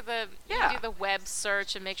 and you do the yeah. you do the web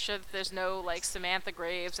search and make sure that there's no like Samantha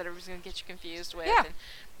Graves that everybody's gonna get you confused with. Yeah. And,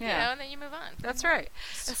 Yeah. and then you move on. That's right.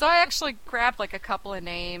 And so I actually grabbed like a couple of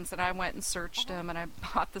names and I went and searched them, and I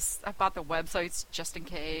bought the websites just in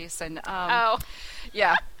case. And Oh,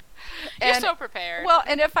 yeah. you're And- so prepared. Well,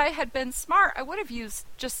 and if I had been smart, I would have used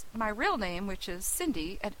just my real name, which is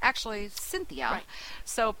Cindy, and actually Cynthia. Right.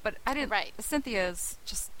 So, but I didn't. Right. Cynthia is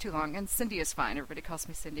just too long, and Cindy is fine. Everybody calls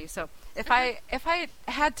me Cindy. So if I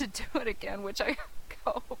had to do it again, which I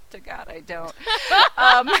hope to God I don't,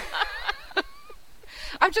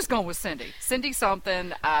 I'm just going with Cindy. Cindy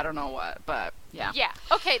something. I don't know what, but yeah. Yeah.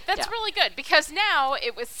 Okay, that's Yeah. really good because now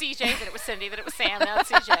it was CJ, then it was Cindy, then it was Sam, now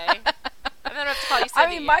it's CJ. And then I have to call you Cindy. I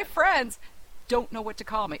mean, my friends don't know what to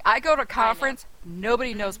call me. I go to a conference,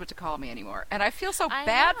 nobody knows what to call me anymore. And I feel so I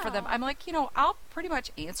bad for them. know. I'm like, I'll pretty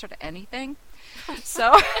much answer to anything.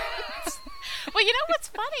 So, Well, you know what's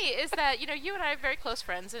funny is that, you and I are very close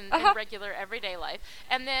friends in regular everyday life.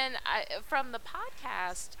 And then from the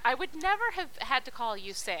podcast, I would never have had to call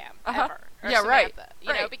you Sam, ever. Or Yeah, right. Samantha,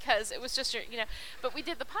 you know, Right. because it was just your, but we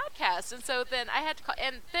did the podcast. And so then I had to call,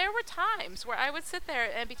 and there were times where I would sit there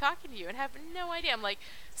and be talking to you and have no idea. I'm like,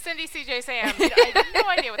 Cindy, CJ, Sam. I had no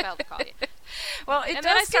idea what the hell to call you. well, it And does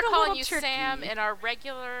then I get start a calling little you tricky. Sam in our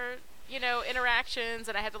regular, interactions,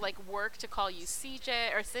 and I had to like work to call you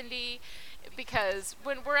CJ or Cindy because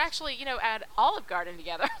when we're actually, at Olive Garden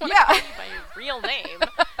together, when Yeah. I call you by your real name,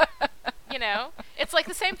 it's like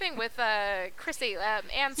the same thing with Chrissy,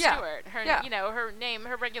 Ann Yeah. Stewart. Her, Yeah. her name,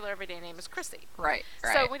 her regular everyday name is Chrissy. Right.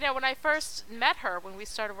 So when I first met her, when we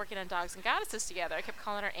started working on Dogs and Goddesses together, I kept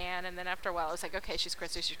calling her Anne, and then after a while, I was like, okay, she's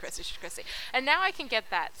Chrissy, she's Chrissy, she's Chrissy, and now I can get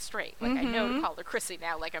that straight. Like I know to call her Chrissy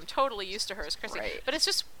now. Like I'm totally used to her as Chrissy. Right. But it's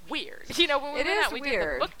just weird, when we It went is out, we did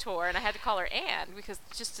weird. the book tour, and I had to call her Anne because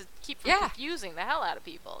just to keep from Yeah. confusing the hell out of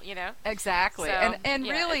people, Exactly. So, and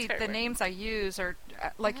yeah, really, it's very the weird. names I use are,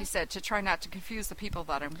 like you said, to try not to confuse the people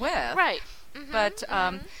that I'm with. Right. But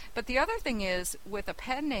but the other thing is with a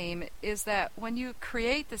pen name is that when you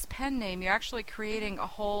create this pen name, you're actually creating a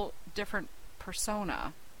whole different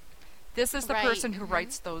persona. This is the Right. person who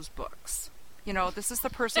writes those books. This is the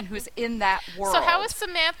person who's in that world. So how is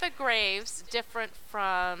Samantha Graves different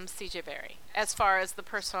from CJ Berry as far as the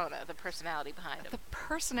persona, the personality behind the him?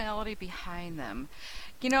 personality behind them?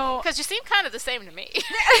 Because you seem kind of the same to me.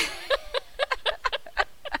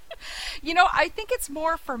 I think it's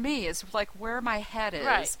more for me is like where my head is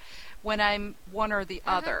Right. when I'm one or the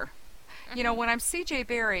other. When I'm CJ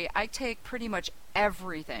Berry, I take pretty much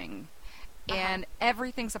everything, and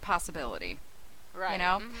everything's a possibility.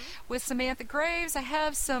 Right. With Samantha Graves, I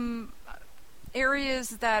have some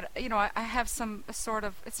areas that I have some sort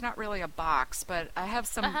of, it's not really a box, but I have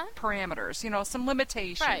some parameters, some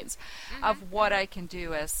limitations of what I can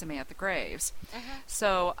do as Samantha Graves.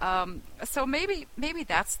 So so maybe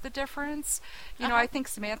that's the difference. I think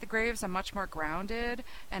Samantha Graves, I'm much more grounded,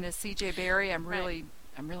 and as CJ Berry, I'm really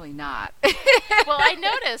not. Well, I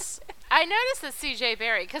noticed that CJ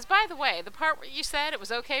Berry, because by the way, the part where you said it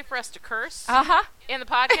was okay for us to curse in the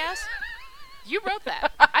podcast, you wrote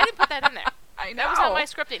that. I didn't put that in there. I know. That was on my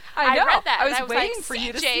scripting. I know. read that. I was and I was waiting like, for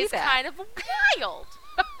you to CJ's see that. kind of wild.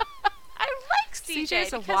 I like CJ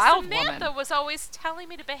CJ's a because wild Samantha woman. was always telling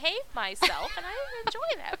me to behave myself, and I didn't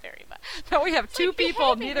enjoy that very much. Now we have two like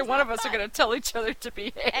people, behaving neither is one not of us are fun. going to tell each other to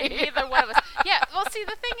behave. And neither one of us. Yeah, well, see,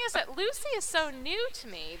 the thing is that Lucy is so new to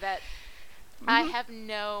me that I have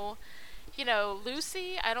no,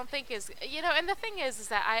 Lucy, I don't think is, and the thing is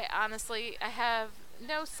that I have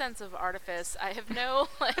no sense of artifice. I have no,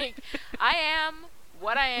 I am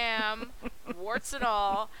what I am, warts and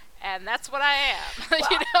all, and that's what I am.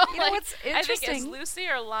 Well, what's I think as interesting- Lucy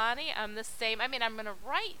or Lonnie, I'm the same. I mean, I'm going to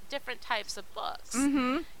write different types of books,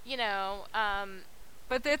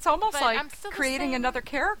 But it's almost But like I'm still the creating same. another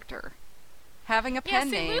character. Having a Yeah, pen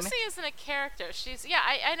see, name. Lucy isn't a character. She's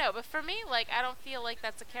I know, but for me, I don't feel like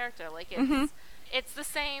that's a character. Like it's the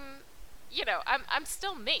same. I'm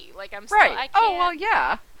still me. Like I'm still. Right. I can't, Oh, well,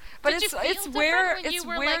 yeah. But Did it's you feel it's different where when it's you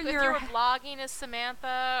were where like if you're you were blogging as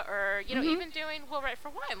Samantha, or you know, Mhm. even doing Will Write for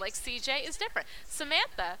Wine, like CJ is different.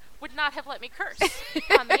 Samantha would not have let me curse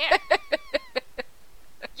on the air.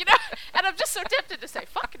 You know, and I'm just so tempted to say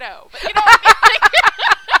fuck no, but you know what I mean?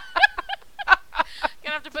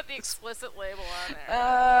 Gonna have to put the explicit label on there.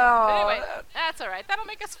 Oh. But anyway, that's all right. That'll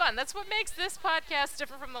make us fun. That's what makes this podcast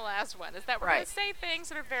different from the last one, is that we're going Right. to say things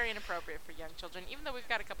that are very inappropriate for young children, even though we've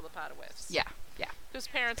got a couple of Padawifs. Yeah, yeah. Whose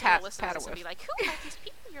parents Pat- will listen to this and be Padawif. like, who are these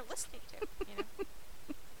people you're listening to? You know?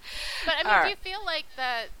 But, I mean, All do right. you feel like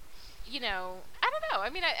that, you know, I don't know. I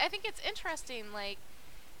mean, I think it's interesting, like,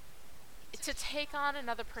 to take on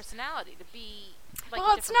another personality, to be like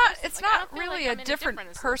Well, a it's different not person. it's Like, I not don't feel really like a I'm any different different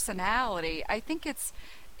as a- personality. I think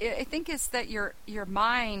it's that your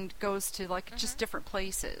mind goes to like just different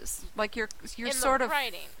places. Like you're In the sort of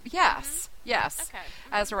writing. Yes. Yes. Okay.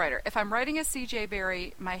 As a writer, if I'm writing as CJ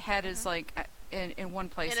Berry, my head is like in one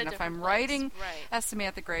place, In a and if different I'm place, writing right. as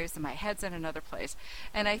Samantha Graves, then my head's in another place.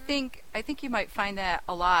 And I think you might find that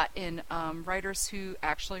a lot in writers who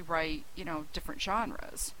actually write, you know, different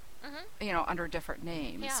genres, you know, under different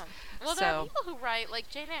names. Yeah. Well, there are people who write, like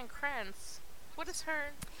Jane Ann Krantz. What is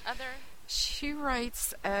her other? She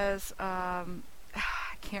writes as I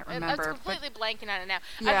can't I'm remember. completely blanking on it now.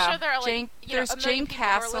 Yeah, I'm sure there are like Jane- you know, there's a million Jane people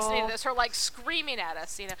who are listening Castle. to this who are like screaming at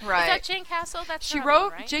us. You know, Right. Is that Jane Castle? That's She her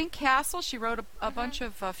wrote one, right? Jane Castle. She wrote a bunch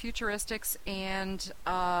of futuristics and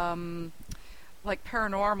like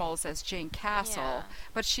paranormals as Jane Castle. Yeah.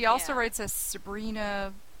 But she also Yeah. writes as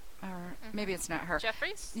Sabrina, or maybe it's not her.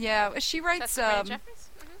 Jeffries. Yeah, she Is that writes Sabrina Jeffries?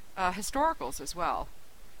 historicals as well,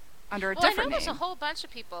 under a Well, I know different there's name. a whole bunch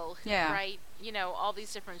of people who Yeah. write, you know, all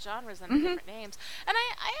these different genres under different names, and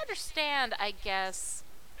I understand. I guess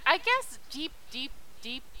deep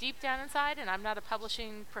down inside, and I'm not a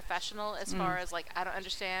publishing professional as far as like I don't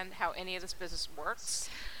understand how any of this business works.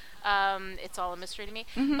 It's all a mystery to me.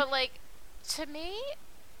 But like to me,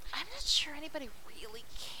 I'm not sure anybody really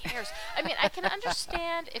cares. I mean, I can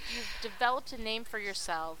understand if you've developed a name for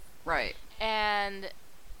yourself Right. and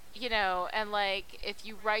you know, and like if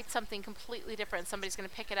you write something completely different, somebody's going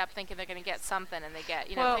to pick it up thinking they're going to get something, and they get,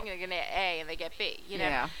 you know, Well, thinking they're going to get A and they get B, you know.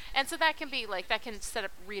 Yeah. And so that can be like that can set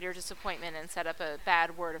up reader disappointment and set up a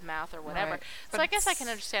bad word of mouth or whatever. Right. So But I guess I can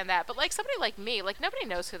understand that. But like somebody like me, like nobody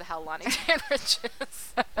knows who the hell Lonnie Danrich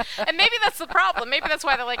is, and maybe that's the problem. Maybe that's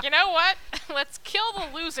why they're like, you know what, let's kill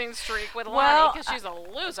the losing streak with Lonnie Well, because she's a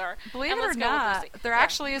loser. Believe and it or let's go with not, Lucy. there Yeah.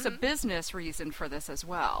 actually is a business reason for this as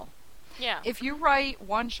well. Yeah. If you write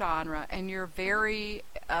one genre and you're very,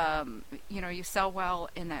 you know, you sell well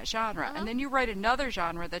in that genre, and then you write another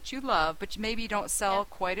genre that you love, but maybe you don't sell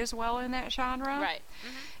quite as well in that genre. Right.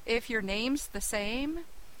 If your name's the same,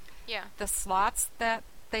 Yeah. the slots that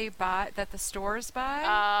they buy, that the stores buy,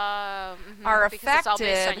 Are affected. because it's all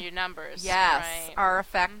based on your numbers. yes, Right. are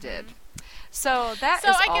affected. So that So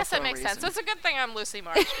is I guess also that a makes sense. reason. So it's a good thing I'm Lucy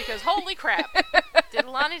March because holy crap, did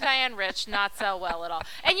Lonnie Diane Rich not sell well at all?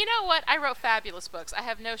 And you know what? I wrote fabulous books. I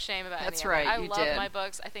have no shame about That's any right, of it. I you love did. my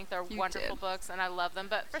books. I think they're You wonderful did. books, and I love them.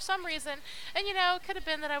 But for some reason, and you know, it could have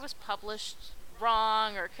been that I was published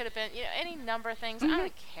wrong, or it could have been, you know, any number of things. I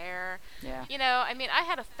don't care. Yeah. You know, I mean, I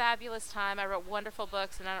had a fabulous time. I wrote wonderful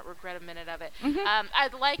books, and I don't regret a minute of it. Mm-hmm.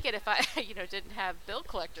 I'd like it if I, you know, didn't have bill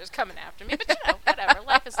collectors coming after me, but you know, whatever.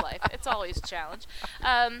 Life is life. It's always a challenge.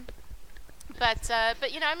 But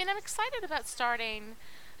you know, I mean, I'm excited about starting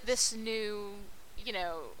this new, you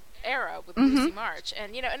know, era with Lucy March,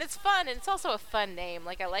 and you know, and it's fun, and it's also a fun name.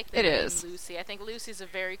 Like I like the It name is. Lucy. I think Lucy's a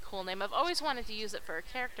very cool name. I've always wanted to use it for a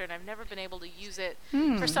character, and I've never been able to use it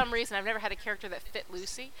for some reason. I've never had a character that fit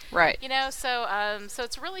Lucy. Right. You know, so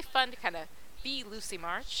it's really fun to kind of be Lucy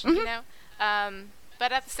March. You know.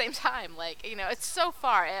 But at the same time, like, you know, it's so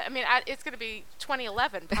far. I mean, it's going to be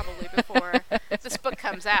 2011 probably before this book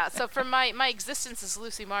comes out. So for my existence as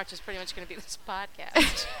Lucy March is pretty much going to be this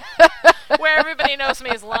podcast, where everybody knows me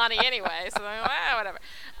as Lonnie anyway. So I'm like,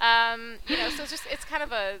 whatever. You know, so it's kind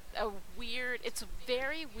of a weird. It's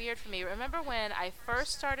very weird for me. Remember when I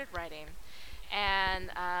first started writing? And,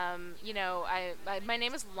 you know, my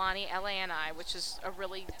name is Lani, L-A-N-I, which is a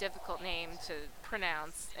really difficult name to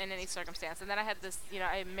pronounce in any circumstance. And then I had this, you know,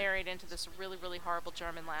 I married into this really, really horrible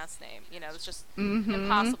German last name. You know, it's just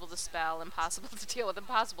impossible to spell, impossible to deal with,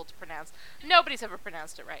 impossible to pronounce. Nobody's ever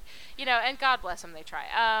pronounced it right. You know, and God bless them, they try.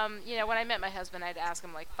 You know, when I met my husband, I'd ask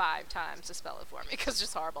him like 5 times to spell it for me because it's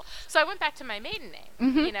just horrible. So I went back to my maiden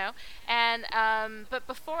name, you know, and, but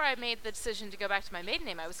before I made the decision to go back to my maiden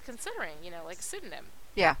name, I was considering, you know, like a pseudonym.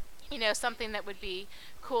 Yeah. something that would be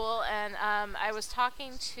cool. And I was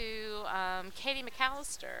talking to Katie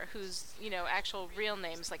McAllister, whose actual real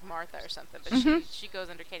name is like Martha or something, but she goes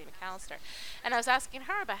under Katie McAllister. And I was asking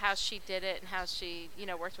her about how she did it and how she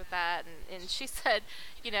worked with that, and she said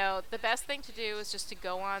the best thing to do is just to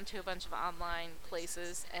go on to a bunch of online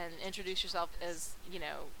places and introduce yourself as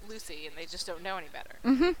Lucy, and they just don't know any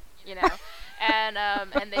better.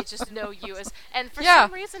 And they just know you as, and for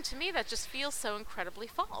some reason to me that just feels so incredibly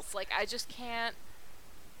false. Like I just can't,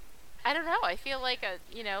 I don't know, I feel like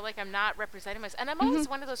like I'm not representing myself. And I'm always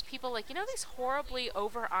one of those people, like, these horribly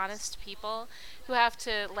over honest people who have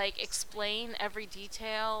to like explain every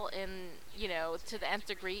detail in, to the nth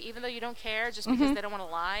degree, even though you don't care, just because they don't want to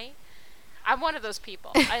lie. I'm one of those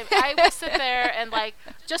people. I will sit there and, like,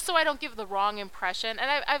 just so I don't give the wrong impression. And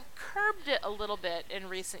I've curbed it a little bit in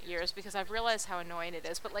recent years because I've realized how annoying it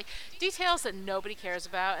is. But, like, details that nobody cares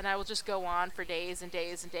about, and I will just go on for days and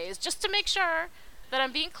days and days just to make sure that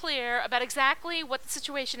I'm being clear about exactly what the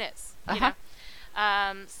situation is. You know?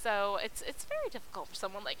 So it's very difficult for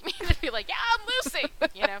someone like me to be like, yeah, I'm Lucy,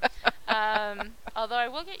 although I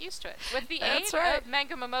will get used to it with the aid of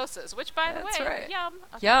mango mimosas, which, by the way, yum.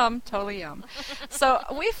 Okay. Yum, totally yum. So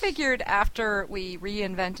we figured after we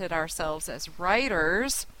reinvented ourselves as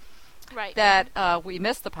writers that we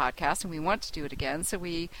missed the podcast and we want to do it again. So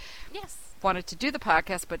we wanted to do the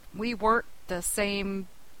podcast, but we weren't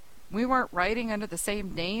writing under the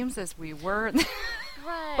same names as we were.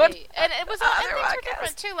 Right. And it was and things were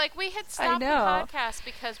different too. Like we had stopped the podcast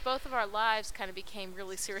because both of our lives kind of became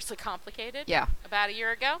really seriously complicated. Yeah. About a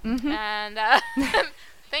year ago. And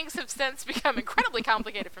things have since become incredibly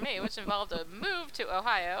complicated for me, which involved a move to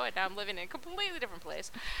Ohio, and now I'm living in a completely different place.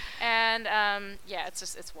 And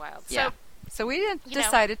it's wild. Yeah. So we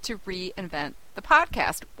decided to reinvent the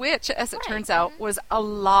podcast, which, as it turns out, was a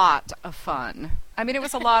lot of fun. I mean, it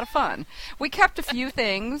was a lot of fun. We kept a few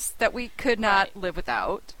things that we could not live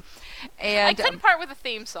without. And I couldn't part with a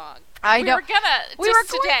theme song. I know. We were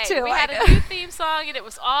going to. We had a new theme song, and it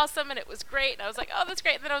was awesome, and it was great. And I was like, oh, that's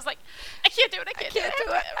great. And then I was like, I can't do it. I can't do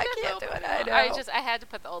it. I know. I had to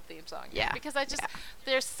put the old theme song in. Yeah. Because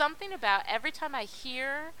there's something about every time I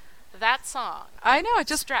hear that song. I know. It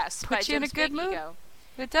just Stress puts you in a good mood.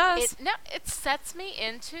 It does. It sets me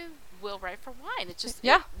into Will Write for Wine. It just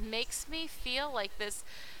it makes me feel like this.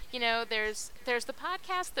 There's the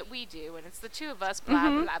podcast that we do, and it's the two of us, blah,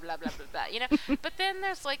 blah, blah, blah, blah, blah, But then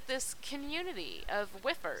there's, like, this community of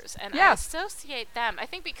whiffers, and I associate them. I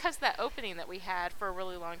think because that opening that we had for a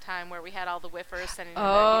really long time where we had all the whiffers sending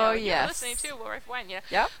you're listening to Will Write for Wine,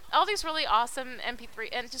 all these really awesome MP3,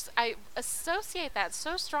 and just I associate that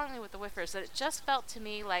so strongly with the whiffers that it just felt to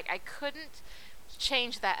me like I couldn't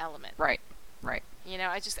change that element. Right.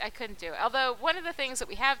 I couldn't do it. Although one of the things that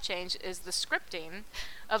we have changed is the scripting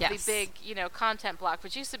of the big, content block,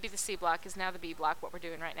 which used to be the C block, is now the B block, what we're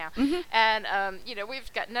doing right now. And,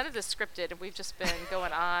 we've got none of this scripted, and we've just been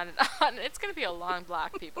going on and on. It's going to be a long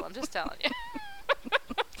block, people. I'm just telling you.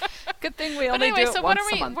 Good thing we only do it once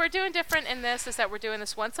a month. We're doing different in this is that we're doing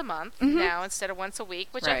this once a month now instead of once a week,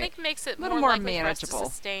 which I think makes it more likely manageable for us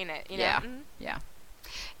to sustain it. Yeah.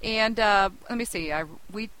 And let me see.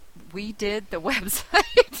 We did the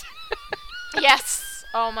website. Yes.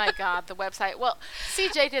 Oh my God, the website. Well,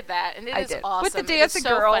 CJ did that, and it is awesome. With the dancing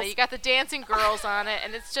girls. Funny. You got the dancing girls on it,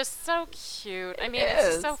 and it's just so cute. I mean, it's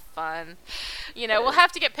just so fun. We'll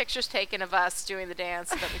have to get pictures taken of us doing the dance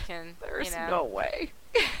so that we can. There's no way.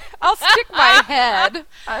 I'll stick my head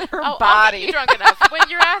on her body. I'll get you drunk enough. When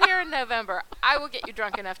you're out here in November, I will get you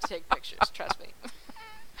drunk enough to take pictures. Trust me.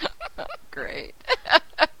 Great.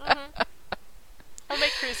 I'll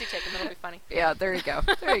make Cruzy take them. It'll be funny. Yeah, there you go.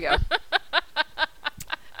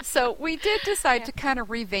 So we did decide to kind of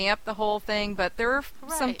revamp the whole thing, but there are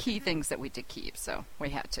some key things that we did keep, so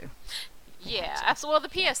we had to. Well, the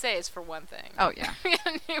PSA is for one thing. Oh, yeah. We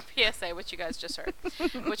had a new PSA, which you guys just heard,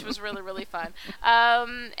 which was really, really fun. We're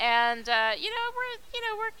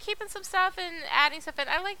keeping some stuff and adding stuff in.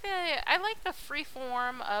 I like the free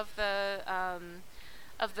form of the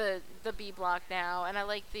B block now, and I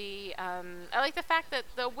like the fact that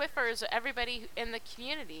the whiffers, everybody in the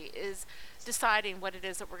community is deciding what it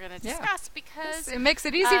is that we're going to discuss because it makes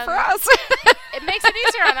it easy for us. It makes it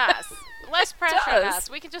easier on us, less pressure on us.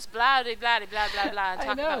 We can just blah blah blah blah blah blah and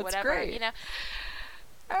talk about whatever, great.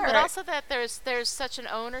 But also that there's such an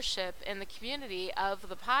ownership in the community of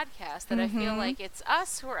the podcast that I feel like it's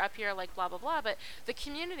us who are up here like blah blah blah, but the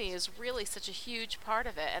community is really such a huge part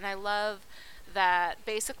of it, and I love that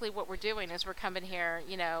basically what we're doing is we're coming here,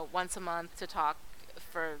 once a month to talk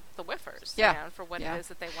for the Whiffers, Yeah. you know, for what Yeah. it is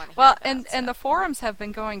that they want to Well, hear about. and the forums have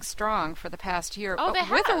been going strong for the past year, Oh, they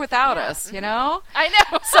with or have. without Yeah. us, you know? I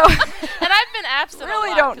know. So And I've been absent really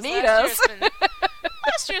a lot, don't 'cause need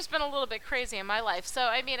last year's been a little bit crazy in my life. So,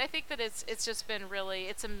 I mean, I think that it's just been really,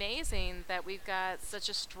 it's amazing that we've got such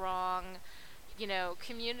a strong, you know,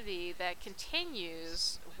 community that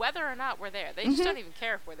continues whether or not we're there. They just don't even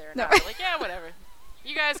care if we're there or No. not. They're like, yeah, whatever.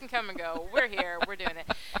 You guys can come and go. We're here. We're doing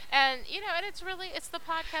it. And, you know, and it's really, it's the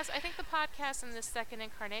podcast. I think the podcast in this second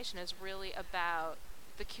incarnation is really about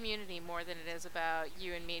the community more than it is about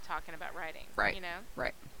you and me talking about writing. Right. You know?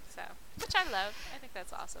 Right. So, which I love. I think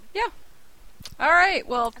that's awesome. Yeah. All right.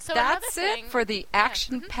 Well, So that's another it thing- for the yeah.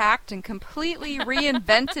 action-packed and completely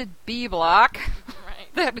reinvented B block.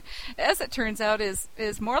 Right. That, as it turns out, is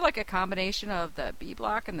more like a combination of the B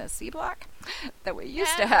block and the C block that we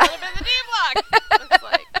used to And a have. little bit of the D block. Looks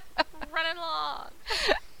like running along.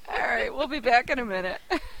 All right. We'll be back in a minute.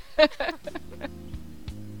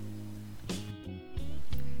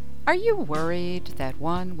 Are you worried that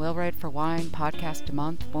one Will Write for Wine podcast a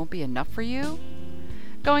month won't be enough for you?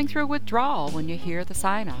 Going through withdrawal when you hear the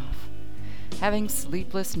sign-off? Having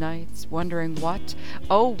sleepless nights, wondering what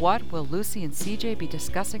will Lucy and CJ be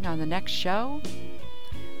discussing on the next show?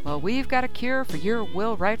 Well, we've got a cure for your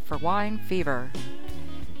Will Write for Wine fever.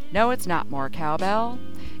 No, it's not more cowbell.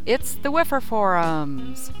 It's the Whiffer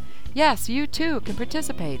Forums. Yes, you too can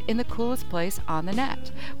participate in the coolest place on the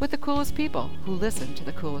net with the coolest people who listen to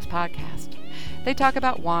the coolest podcast. They talk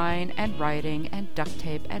about wine and writing and duct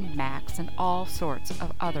tape and Macs and all sorts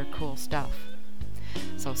of other cool stuff.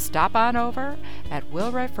 So stop on over at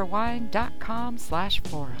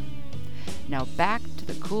willwriteforwine.com/forum. Now back to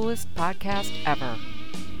the coolest podcast ever.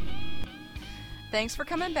 Thanks for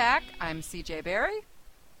coming back. I'm CJ Berry.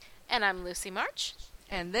 And I'm Lucy March.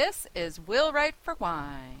 And this is Will Write for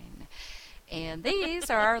Wine. And these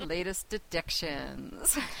are our latest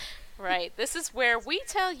addictions. Right. This is where we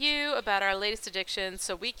tell you about our latest addictions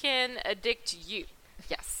so we can addict you.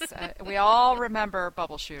 Yes. We all remember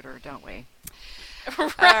Bubble Shooter, don't we?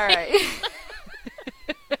 Right. All right.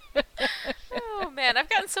 Oh, man. I've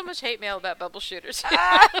gotten so much hate mail about bubble shooters.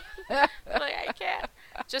 Like, I can't.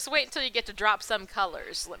 Just wait until you get to drop some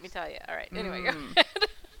colors, let me tell you. All right. Anyway, go ahead.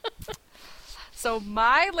 So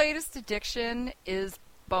my latest addiction is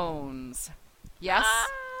Bones. Yes,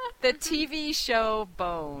 the TV show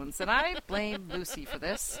Bones. And I blame Lucy for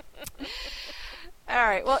this. All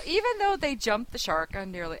right. Well, even though they jumped the shark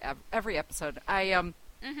on nearly every episode, I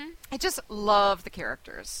just love the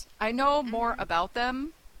characters. I know more about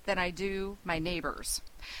them than I do my neighbors,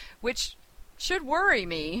 which should worry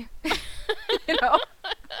me, you know.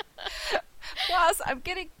 Plus, I'm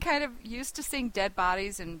getting kind of used to seeing dead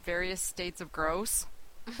bodies in various states of gross.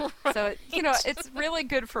 So, you know, it's really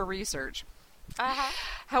good for research. Uh-huh.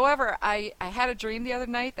 However, I had a dream the other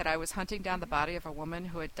night that I was hunting down the body of a woman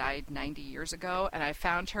who had died 90 years ago, and I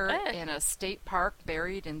found her in a state park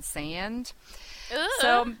buried in sand. Ugh.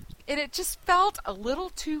 So, and it just felt a little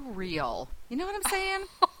too real. You know what I'm saying?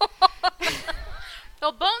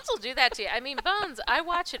 Well, Bones will do that to you. I mean, Bones, I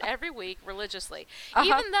watch it every week religiously. Uh-huh.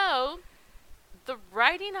 Even though the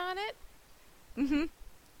writing on it Mm-hmm.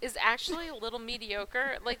 is actually a little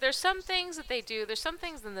mediocre. Like, there's some things that they do. There's some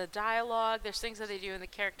things in the dialogue. There's things that they do in the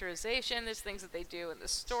characterization. There's things that they do in the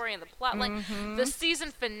story and the plot. Like, the season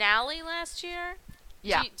finale last year.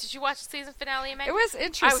 Yeah. Did you watch the season finale, Meg? It was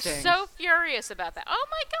interesting. I was so furious about that. Oh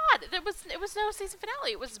my God! It was no season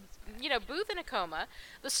finale. It was, you know, Booth in a coma.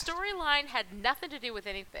 The storyline had nothing to do with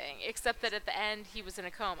anything except that at the end he was in a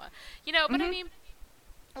coma. You know, but I mean,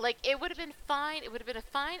 like, it would have been fine. It would have been a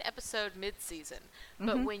fine episode mid-season.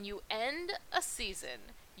 But when you end a season,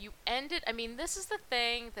 you end it. I mean, this is the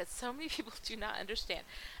thing that so many people do not understand.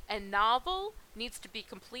 A novel needs to be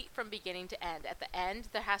complete from beginning to end. At the end,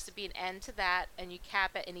 there has to be an end to that, and you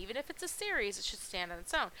cap it. And even if it's a series, it should stand on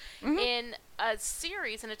its own. In a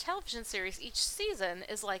series, in a television series, each season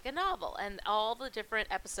is like a novel, and all the different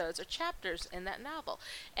episodes are chapters in that novel.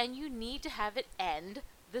 And you need to have it end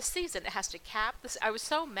the season. It has to cap this. I was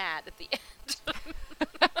so mad at the end.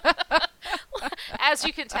 As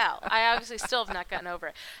you can tell, I obviously still have not gotten over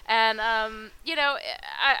it. And, you know,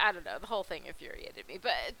 I don't know, the whole thing infuriated me.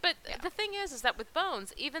 But the thing is that with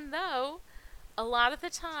Bones, even though a lot of the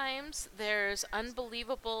times there's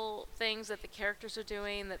unbelievable things that the characters are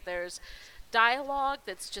doing, that there's dialogue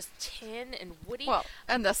that's just tin and woody. Well,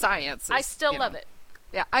 and the science. I still love it.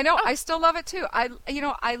 Yeah, I know. I still love it too. I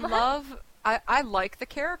love. I like the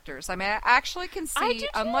characters. I mean, I actually can I do see,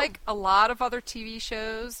 too. unlike a lot of other TV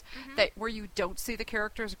shows that where you don't see the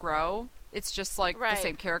characters grow, it's just like the Right.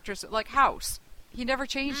 same characters. Like House, he never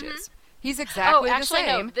changes. He's exactly the actually,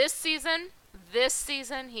 same. no. This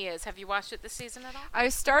season he is. Have you watched it this season at all? I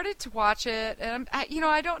started to watch it, and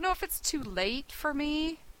I don't know if it's too late for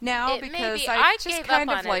me now It may because be. I I just gave kind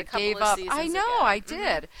up of on it a like couple gave of up. seasons I know, ago. I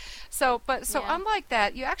did. So Yeah. unlike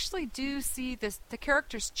that, you actually do see the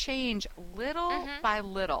characters change little by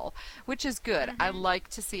little, which is good. I like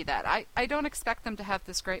to see that. I don't expect them to have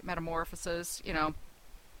this great metamorphosis,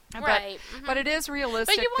 Right. But it is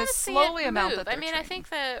realistic. But you want the to see slowly it amount move. that they're I mean,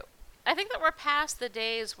 training. I think that we're past the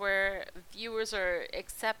days where viewers are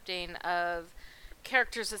accepting of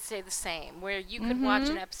characters that stay the same, where you could watch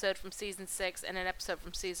an episode from season 6 and an episode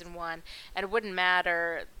from season 1, and it wouldn't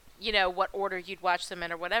matter, what order you'd watch them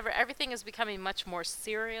in or whatever. Everything is becoming much more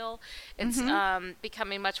serial. It's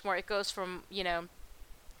becoming much more. It goes from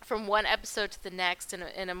from one episode to the next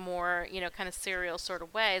in a more, kind of serial sort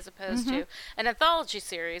of way, as opposed to an anthology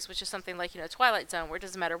series, which is something like, Twilight Zone, where it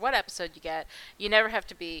doesn't matter what episode you get, you never have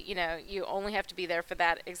to be, you only have to be there for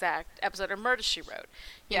that exact episode. Or Murder, She Wrote.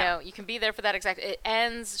 You can be there for that exact, it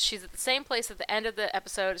ends, she's at the same place at the end of the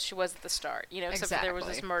episode as she was at the start, except for there was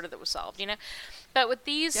this murder that was solved, But with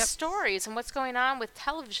these stories and what's going on with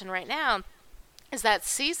television right now is that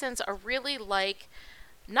seasons are really like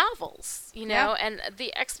novels, and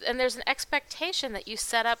and there's an expectation that you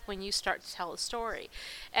set up when you start to tell a story.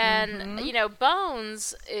 And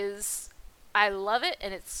Bones is, I love it,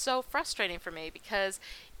 and it's so frustrating for me because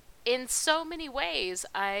in so many ways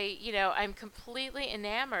I'm completely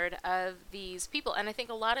enamored of these people, and I think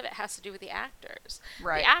a lot of it has to do with the actors.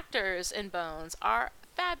 Right. The actors in Bones are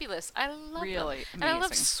fabulous. I love them. Really And I love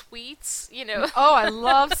amazing. Sweets, Oh, I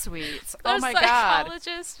love Sweets. Oh those my God.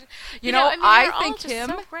 psychologists. I they're all think just him,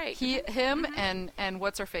 so great. him, and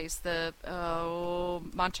what's her face, the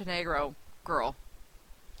Montenegro girl.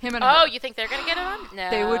 Him and her. You think they're going to get it on? No.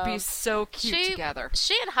 They would be so cute together.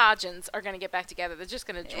 She and Hodgins are going to get back together. They're just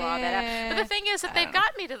going to draw that out. But the thing is that they've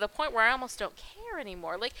got me to the point where I almost don't care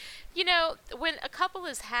anymore. Like, when a couple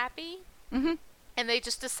is happy and they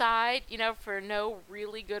just decide, for no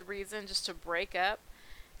really good reason just to break up,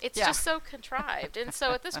 it's just so contrived. And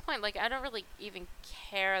so at this point, like, I don't really even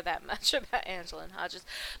care that much about Angela and Hodges.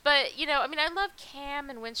 But, I love Cam,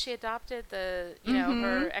 and when she adopted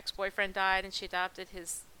her ex-boyfriend died and she adopted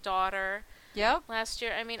his daughter last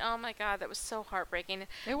year. Oh my God, that was so heartbreaking.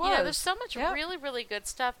 It was. There's so much really, really good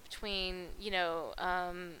stuff between,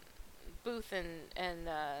 Booth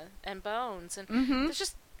and Bones. And there's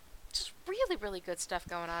just really, really good stuff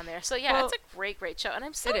going on there. So it's a great, great show, and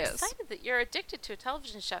I'm so excited that you're addicted to a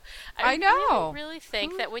television show. I know. Really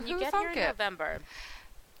think that when you get here in November,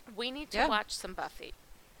 we need to watch some Buffy.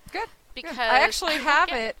 Good. Because I actually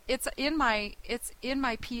have it. It's in my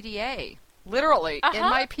PDA. Literally in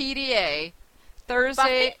my PDA.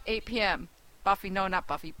 Thursday, Buffy? 8 p.m. Buffy? No, not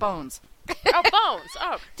Buffy. Bones. Oh, Bones.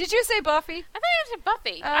 Oh. Did you say Buffy? I thought you said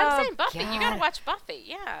Buffy. Oh, I'm saying Buffy. God. You gotta watch Buffy.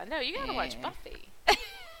 Yeah, no, you gotta watch Buffy.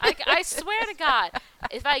 I swear to God,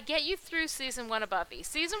 if I get you through season 1 of Buffy,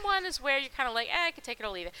 season 1 is where you're kind of like, I can take it or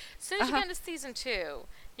leave it. As soon as you get into season 2, you're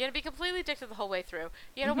gonna be completely addicted the whole way through.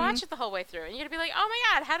 You're gonna watch it the whole way through, and you're gonna be like, oh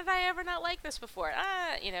my God, how did I ever not like this before?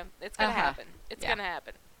 It's gonna happen. It's gonna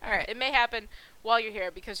happen. All right. It may happen while you're here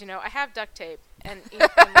because I have duct tape and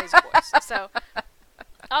Lazy Boys, so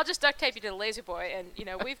I'll just duct tape you to the Lazy Boy, and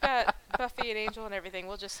we've got Buffy and Angel and everything.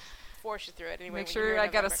 We'll just force you through it anyway. Make sure I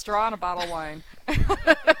got a straw and a bottle of wine.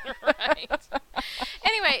 Right.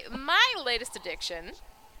 Anyway, my latest addiction,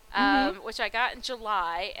 which I got in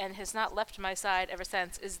July and has not left my side ever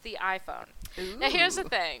since, is the iPhone. Ooh. Now, here's the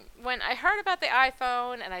thing. When I heard about the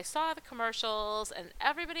iPhone and I saw the commercials and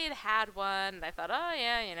everybody had one, and I thought, oh,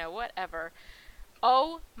 yeah, whatever.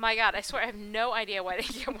 Oh, my God. I swear I have no idea why they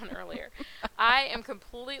didn't get one earlier. I am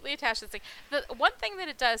completely attached to this thing. The one thing that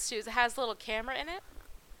it does, too, is it has a little camera in it.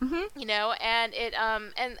 And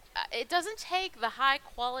it doesn't take the high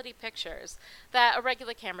quality pictures that a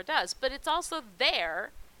regular camera does, but it's also there,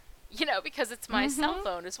 because it's my cell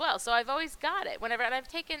phone as well. So I've always got it and I've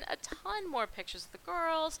taken a ton more pictures of the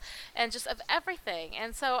girls and just of everything.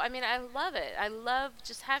 And so, I love it. I love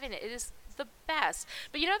just having it. It is the best.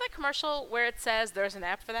 But that commercial where it says there's an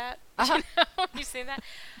app for that? You seen that?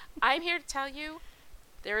 I'm here to tell you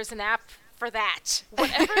there is an app for that.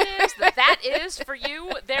 Whatever it is that is for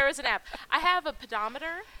you, there is an app. I have a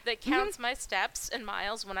pedometer that counts my steps and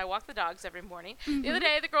miles when I walk the dogs every morning. The other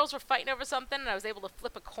day, the girls were fighting over something, and I was able to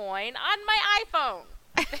flip a coin on my iPhone.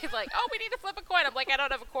 They're like, oh, we need to flip a coin. I'm like, I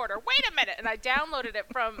don't have a quarter. Wait a minute. And I downloaded it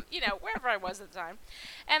from, wherever I was at the time.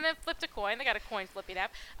 And then flipped a coin. They got a coin flipping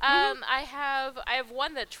app. I have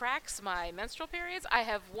one that tracks my menstrual periods. I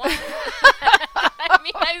have one.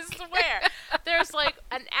 I swear. There's like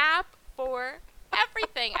an app for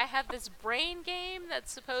everything. I have have this brain game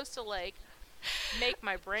that's supposed to like make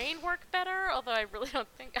my brain work better, although I really don't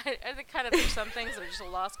think I think kind of there's some things that are just a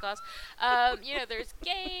lost cause. There's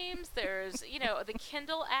games, there's the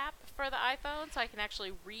Kindle app for the iPhone, so I can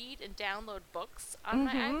actually read and download books on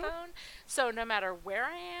my iPhone. So no matter where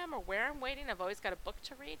I am or where I'm waiting, I've always got a book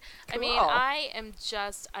to read. Cool. I mean,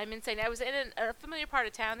 I'm insane. I was in a familiar part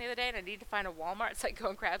of town the other day, and I needed to find a Walmart, so I go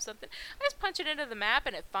and grab something. I just punch it into the map,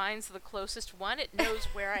 and it finds the closest one. It knows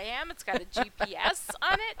where I am. It's got a GPS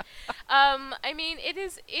on it. I mean, it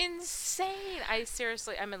is insane.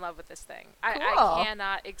 I'm in love with this thing. Cool. I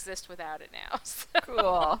cannot exist without it now. So.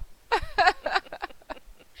 Cool.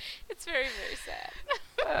 It's very, very sad.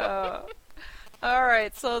 All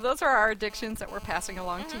right, so those are our addictions that we're passing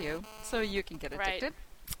along to you, so you can get addicted.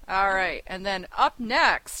 Right. All right, and then up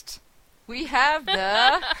next, we have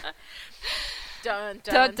the... Dun,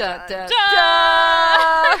 dun, dun, dun, dun, dun,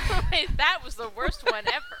 dun. Wait, that was the worst one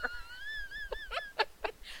ever.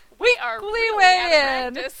 We are really out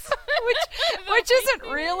of practice. which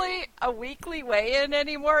isn't really a weekly weigh-in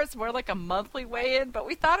anymore. It's more like a monthly weigh-in, but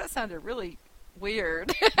we thought it sounded really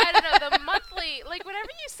weird. I don't know, the monthly, like whenever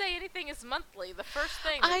you say anything is monthly, the first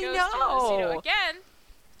thing that goes to is, again,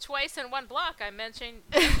 twice in one block I mentioned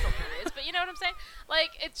menstrual periods, but you know what I'm saying?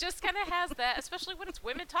 Like, it just kind of has that, especially when it's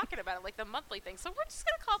women talking about it, like the monthly thing. So we're just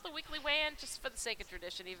going to call it the weekly weigh-in just for the sake of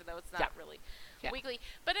tradition, even though it's not really weekly.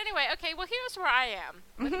 But anyway, okay, well, here's where I am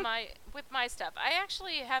with my stuff. I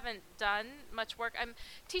actually haven't done much work. I'm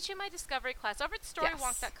teaching my discovery class over at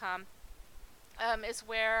storywonk.com. Is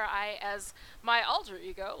where I, as my alter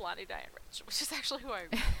ego, Lonnie Diane Rich, which is actually who I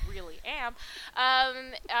really am,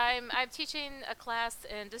 I'm teaching a class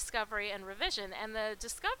in discovery and revision. And the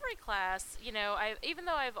discovery class, even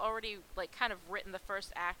though I've already like kind of written the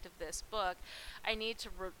first act of this book, I need to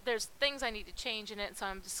there's things I need to change in it, and so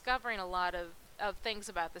I'm discovering a lot of things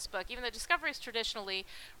about this book. Even though discovery is traditionally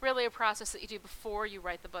really a process that you do before you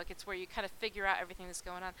write the book. It's where you kind of figure out everything that's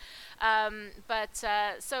going on.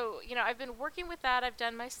 So I've been working with that. I've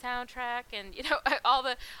done my soundtrack, and all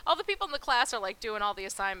the people in the class are like doing all the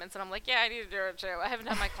assignments, and I'm like, yeah, I need to do it too. I haven't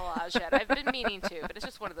done my collage yet. I've been meaning to, but it's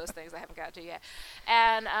just one of those things I haven't got to yet.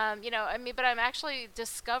 And but I'm actually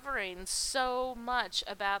discovering so much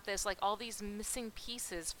about this, like all these missing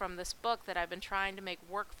pieces from this book that I've been trying to make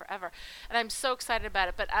work forever, and I'm so excited about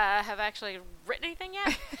it. But have I actually written anything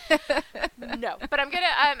yet? No, but I'm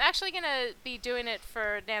actually gonna be doing it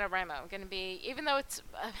for NaNoWriMo. I'm gonna be, even though it's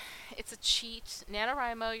a cheat,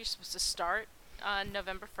 NaNoWriMo, you're supposed to start on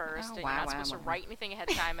November 1st, and you're not supposed to write anything ahead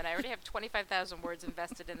of time, and I already have 25,000 words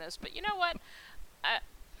invested in this, but you know what?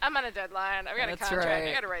 I'm on a deadline. I've got a contract. Right.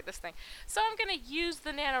 I got to write this thing. So I'm going to use the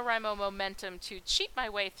NaNoWriMo momentum to cheat my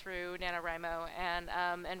way through NaNoWriMo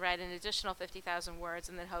and write an additional 50,000 words,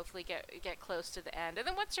 and then hopefully get close to the end. And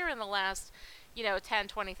then once you're in the last, 10,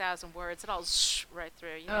 20,000 words, it all right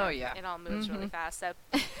through. Oh, yeah. It all moves really fast.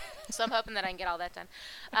 So I'm hoping that I can get all that done.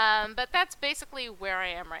 But that's basically where I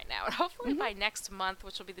am right now. And hopefully by next month,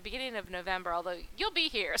 which will be the beginning of November, although you'll be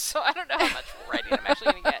here, so I don't know how much writing I'm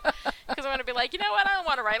actually going to get. Because I'm going to be like, you know what, I don't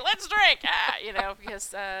want to write. Let's drink!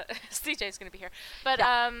 Because CJ's going to be here. But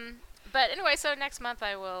anyway, so next month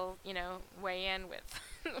I will, weigh in with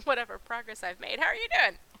whatever progress I've made. How are you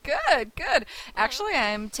doing? Good. Actually,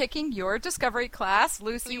 I'm taking your discovery class,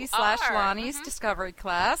 Lucy/Lonnie's discovery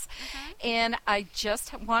class, and I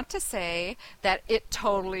just want to say that it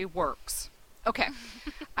totally works. Okay.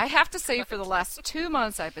 I have to say, for the last 2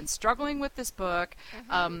 months, I've been struggling with this book.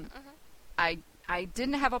 I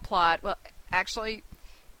didn't have a plot. Well, actually,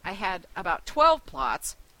 I had about 12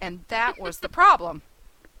 plots, and that was the problem.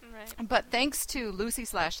 Right. But thanks to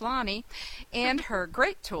Lucy/Lonnie and her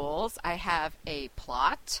great tools, I have a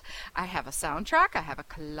plot, I have a soundtrack, I have a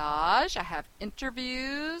collage, I have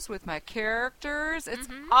interviews with my characters. It's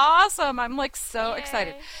awesome. I'm like so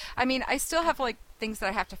excited. I mean, I still have like things that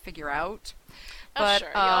I have to figure out. But, sure.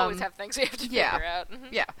 You always have things you have to figure out.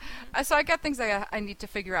 Yeah. So I got things I need to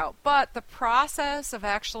figure out. But the process of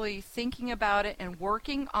actually thinking about it and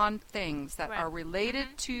working on things that are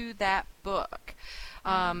related to that book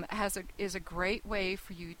is a great way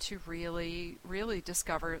for you to really, really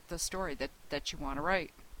discover the story that you want to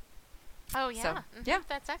write. Oh, yeah. So,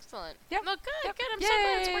 That's excellent. Yeah. Well, good. I'm Yay. so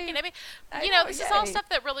glad it's working. I mean, this is all stuff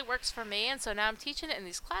that really works for me, and so now I'm teaching it in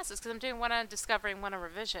these classes because I'm doing one on discovery and one on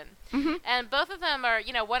revision. And both of them are,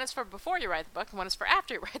 one is for before you write the book and one is for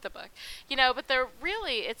after you write the book. But they're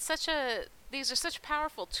really, these are such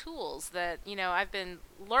powerful tools that, I've been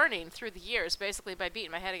learning through the years, basically by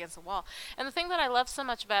beating my head against the wall. And the thing that I love so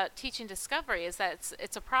much about teaching discovery is that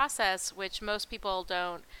it's a process which most people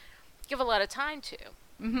don't give a lot of time to.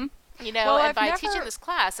 You know, Well, and I've by never- teaching this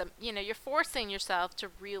class, you know, you're forcing yourself to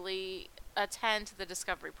really attend to the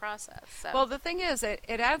discovery process. So. Well, the thing is, it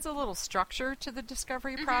adds a little structure to the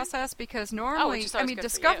discovery process because normally, which is always I mean, good for you.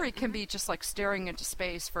 discovery can be just like staring into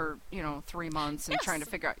space for, 3 months and trying to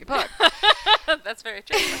figure out your book. That's very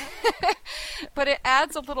true. But it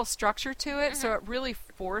adds a little structure to it, so it really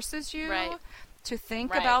forces you Right. to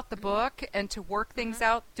think Right. about the book and to work things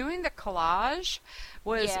out. Doing the collage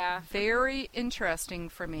was Yeah. very interesting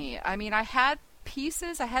for me. I mean, I had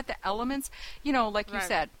pieces, I had the elements, like you Right.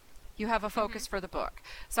 said, you have a focus for the book.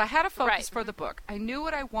 So I had a focus Right. for the book. I knew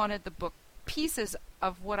what I wanted the book, pieces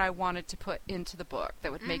of what I wanted to put into the book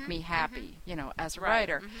that would make me happy, as a Right.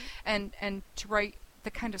 writer. And to write the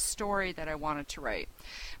kind of story that I wanted to write.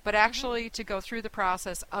 But actually to go through the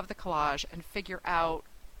process of the collage and figure out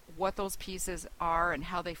what those pieces are and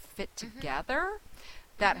how they fit together,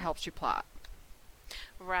 that helps you plot.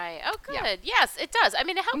 Right. Oh, good. Yeah. Yes, it does. I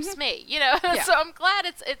mean, it helps me, Yeah. So I'm glad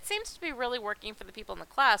it seems to be really working for the people in the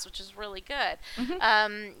class, which is really good.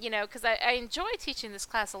 Because I enjoy teaching this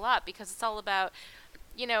class a lot because it's all about,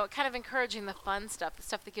 kind of encouraging the fun stuff, the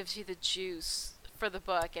stuff that gives you the juice for the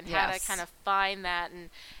book and how to Yes. kind of find that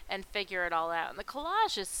and figure it all out. And the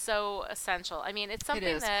collage is so essential. I mean, it's something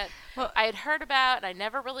is. that Well- I had heard about and I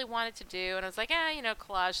never really wanted to do. And I was like,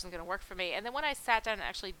 collage isn't going to work for me. And then when I sat down and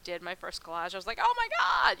actually did my first collage, I was like, oh my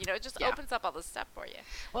God, it just Yeah. opens up all this stuff for you.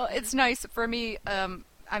 Well, it's nice for me. I'm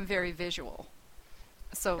very visual,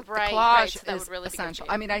 so Right, the right, collage so that is would really be good essential.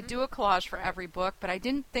 for you. I mean, I do a collage for Right. every book, but I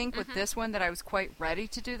didn't think with this one that I was quite ready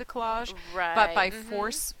to do the collage. Right. But by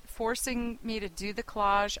forcing me to do the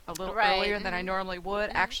collage a little Right, earlier than I normally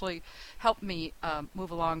would actually helped me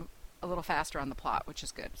move along a little faster on the plot, which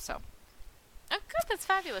is good. So. Oh, good. That's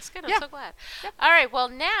fabulous. Good. I'm Yeah. so glad. Yep. All right. Well,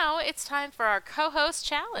 now it's time for our co-host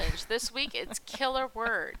challenge. This week, it's killer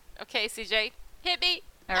word. Okay, CJ, hit me.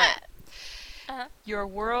 All right. Uh-huh. Your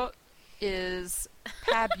word is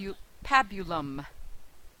pabulum. Pabulum.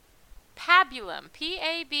 Pabulum.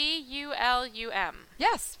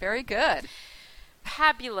 Yes, very good.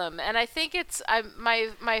 Pabulum. And I think it's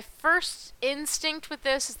my first instinct with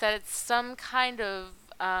this is that it's some kind of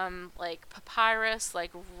like papyrus,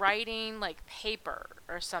 like writing, like paper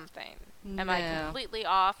or something. Am I No. completely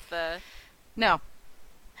off the? No.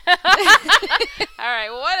 All right.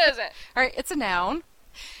 Well, what is it? All right, it's a noun.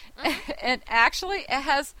 And actually, it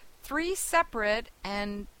has 3 separate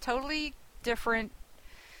and totally different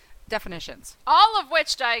definitions. All of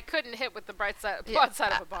which I couldn't hit with the broadside of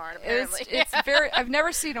a barn, apparently. It's very. I've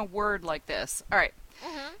never seen a word like this. All right.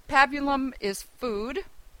 Pabulum is food,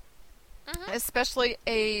 especially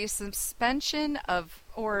a suspension of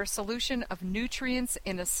or solution of nutrients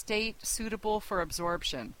in a state suitable for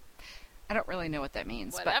absorption. I don't really know what that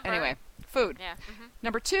means, but Whatever. anyway, food. Yeah.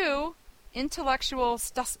 Number 2, intellectual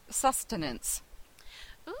sustenance.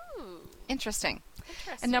 Ooh. Interesting.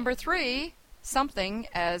 Interesting. And number 3, something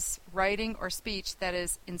as writing or speech that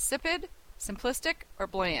is insipid, simplistic, or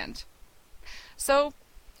bland. So,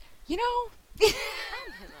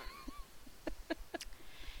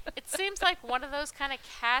 It seems like one of those kind of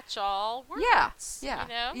catch-all words. yeah. Just if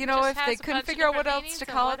they has a couldn't bunch of figure out what different else to meanings and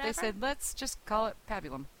call it, they whatever. said, let's just call it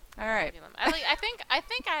pabulum. All right. Pabulum. I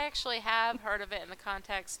think I actually have heard of it in the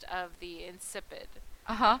context of the insipid.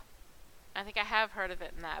 Uh-huh. I think I have heard of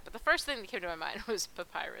it in that, but the first thing that came to my mind was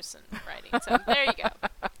papyrus and writing. So there you go.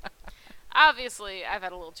 Obviously, I've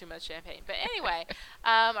had a little too much champagne. But anyway,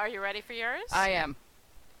 are you ready for yours? I am.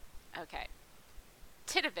 Okay.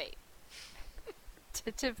 Titivate.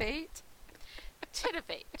 Titivate?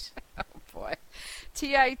 Titivate. Oh, boy.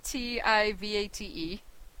 Titivate. Hey,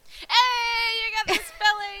 you got the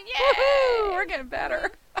spelling! Yay! Woohoo! We're getting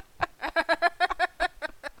better.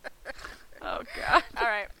 Oh, God. All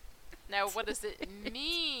right. Now, what does it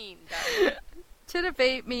mean, Diane?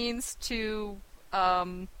 Titivate means to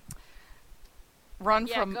run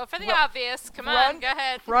Yeah, from... go for the ru- obvious. Come run- on, go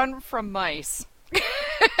ahead. Run from mice.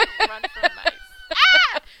 Run from mice.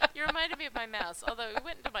 Ah! You reminded me of my mouse. Although he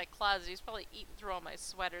went into my closet, he's probably eaten through all my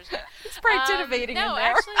sweaters. It's probably titivating no, in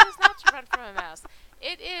there. actually, it is not to run from a mouse.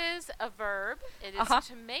 It is a verb. It is Uh-huh.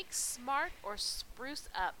 to make smart or spruce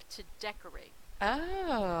up, to decorate.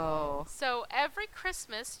 Oh. So every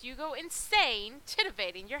Christmas, you go insane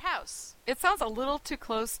titivating your house. It sounds a little too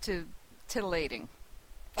close to titillating.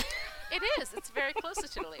 It is. It's very close to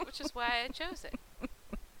titillate, which is why I chose it. It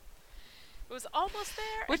was almost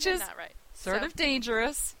there, Which and is then not right. Sort So- of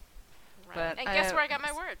dangerous. Right. but And guess where I got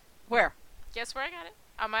my word? Where? Guess where I got it?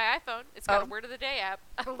 On my iPhone. It's got Oh. a Word of the Day app.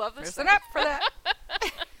 I love this. There's an app for that.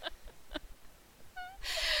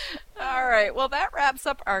 All right. Well, that wraps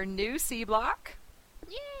up our new C block.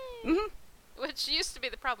 Yay! Mhm. which used to be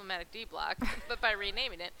the problematic D block, but by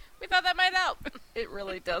renaming it, we thought that might help. It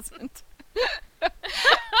really doesn't.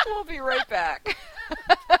 We'll be right back.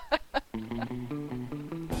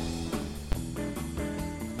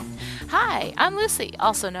 Hi, I'm Lucy,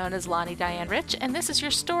 also known as Lonnie Diane Rich, and this is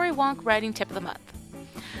your Story Wonk Writing Tip of the Month.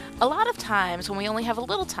 A lot of times when we only have a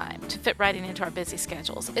little time to fit writing into our busy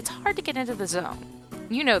schedules, it's hard to get into the zone.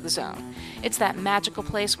 You know the zone. It's that magical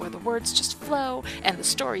place where the words just flow and the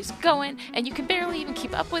story's going and you can barely even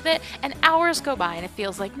keep up with it, and hours go by and it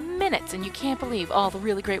feels like minutes and you can't believe all the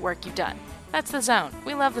really great work you've done. That's the zone.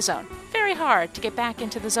 We love the zone. Very hard to get back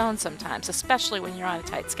into the zone sometimes, especially when you're on a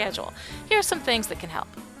tight schedule. Here are some things that can help.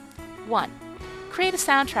 1. Create a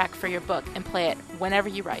soundtrack for your book and play it whenever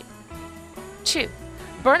you write. 2.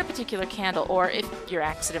 Burn a particular candle, or if you're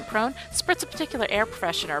accident prone, spritz a particular air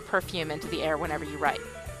freshener or perfume into the air whenever you write.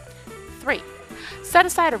 3. Set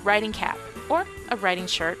aside a writing cap, or a writing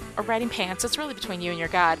shirt, or writing pants, it's really between you and your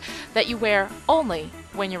God, that you wear only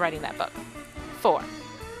when you're writing that book. 4.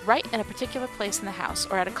 Write in a particular place in the house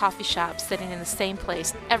or at a coffee shop sitting in the same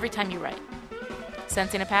place every time you write.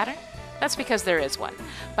 Sensing a pattern? That's because there is one.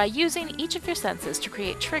 By using each of your senses to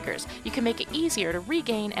create triggers, you can make it easier to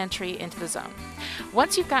regain entry into the zone.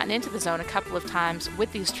 Once you've gotten into the zone a couple of times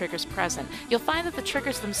with these triggers present, you'll find that the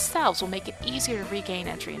triggers themselves will make it easier to regain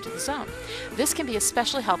entry into the zone. This can be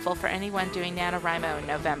especially helpful for anyone doing NaNoWriMo in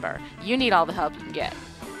November. You need all the help you can get.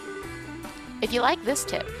 If you like this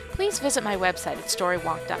tip, please visit my website at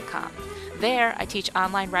storywonk.com. There, I teach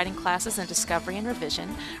online writing classes in discovery and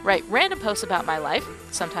revision, write random posts about my life,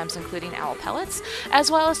 sometimes including owl pellets, as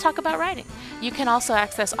well as talk about writing. You can also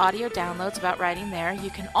access audio downloads about writing there. You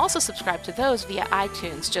can also subscribe to those via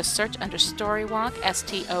iTunes. Just search under Storywonk,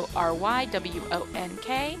 STORYWONK,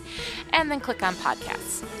 and then click on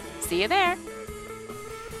podcasts. See you there.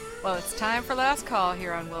 Well, it's time for last call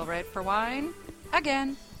here on Will Write for Wine.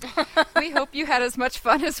 Again. We hope you had as much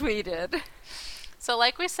fun as we did. So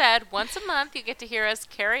like we said, once a month you get to hear us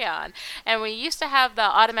carry on. And we used to have the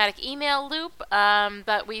automatic email loop,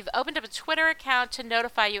 but we've opened up a Twitter account to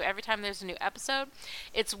notify you every time there's a new episode.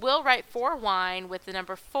 It's Will Write for Wine with the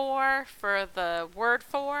number 4 for the word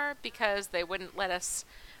for, because they wouldn't let us,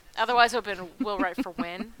 otherwise it would have been Will Write for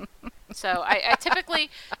Win. So I typically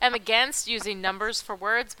am against using numbers for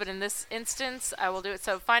words, but in this instance, I will do it.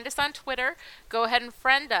 So find us on Twitter, go ahead and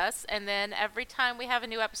friend us, and then every time we have a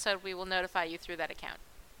new episode, we will notify you through that account.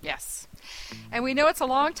 Yes. And we know it's a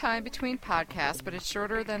long time between podcasts, but it's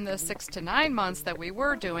shorter than the 6 to 9 months that we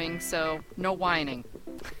were doing, so no whining.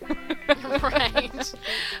 Right.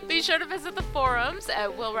 Be sure to visit the forums at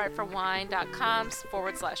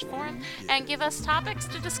willwriteforwine.com/forum and give us topics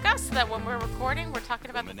to discuss so that when we're recording, we're talking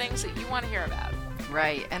about the things that you want to hear about.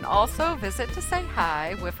 Right. And also visit to say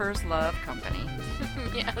hi, Whiffers Love Company.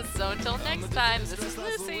 Yes, so until next time, this is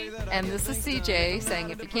Lucy. And this is CJ saying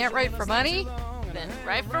if you can't write for money, Then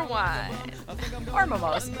write for wine. or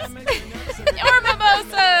mimosas. Or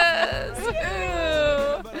mimosas.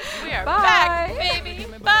 Ooh. We are Bye. back, baby.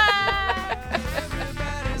 Bye.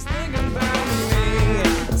 Everybody's thinking about me.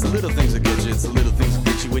 It's the little things that get you. It's the little things that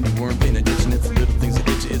get you when you weren't paying attention. It's the little things that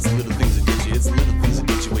get you. It's the little things that get you. It's the little things that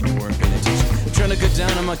get you when you weren't paying attention. I'm trying to cut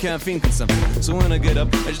down on my caffeine consumption. So when I get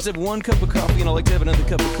up, I just have 1 cup of coffee, and I like to have another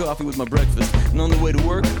cup of coffee with my breakfast. And on the way to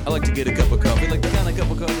work, I like to get a cup of coffee, like the kind of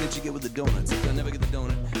cup of coffee that you get with the donuts. If I never get the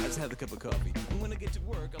donut, I just have the cup of coffee. And when I get to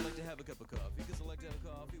work, I like to have a cup of coffee, because I like to have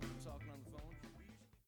coffee with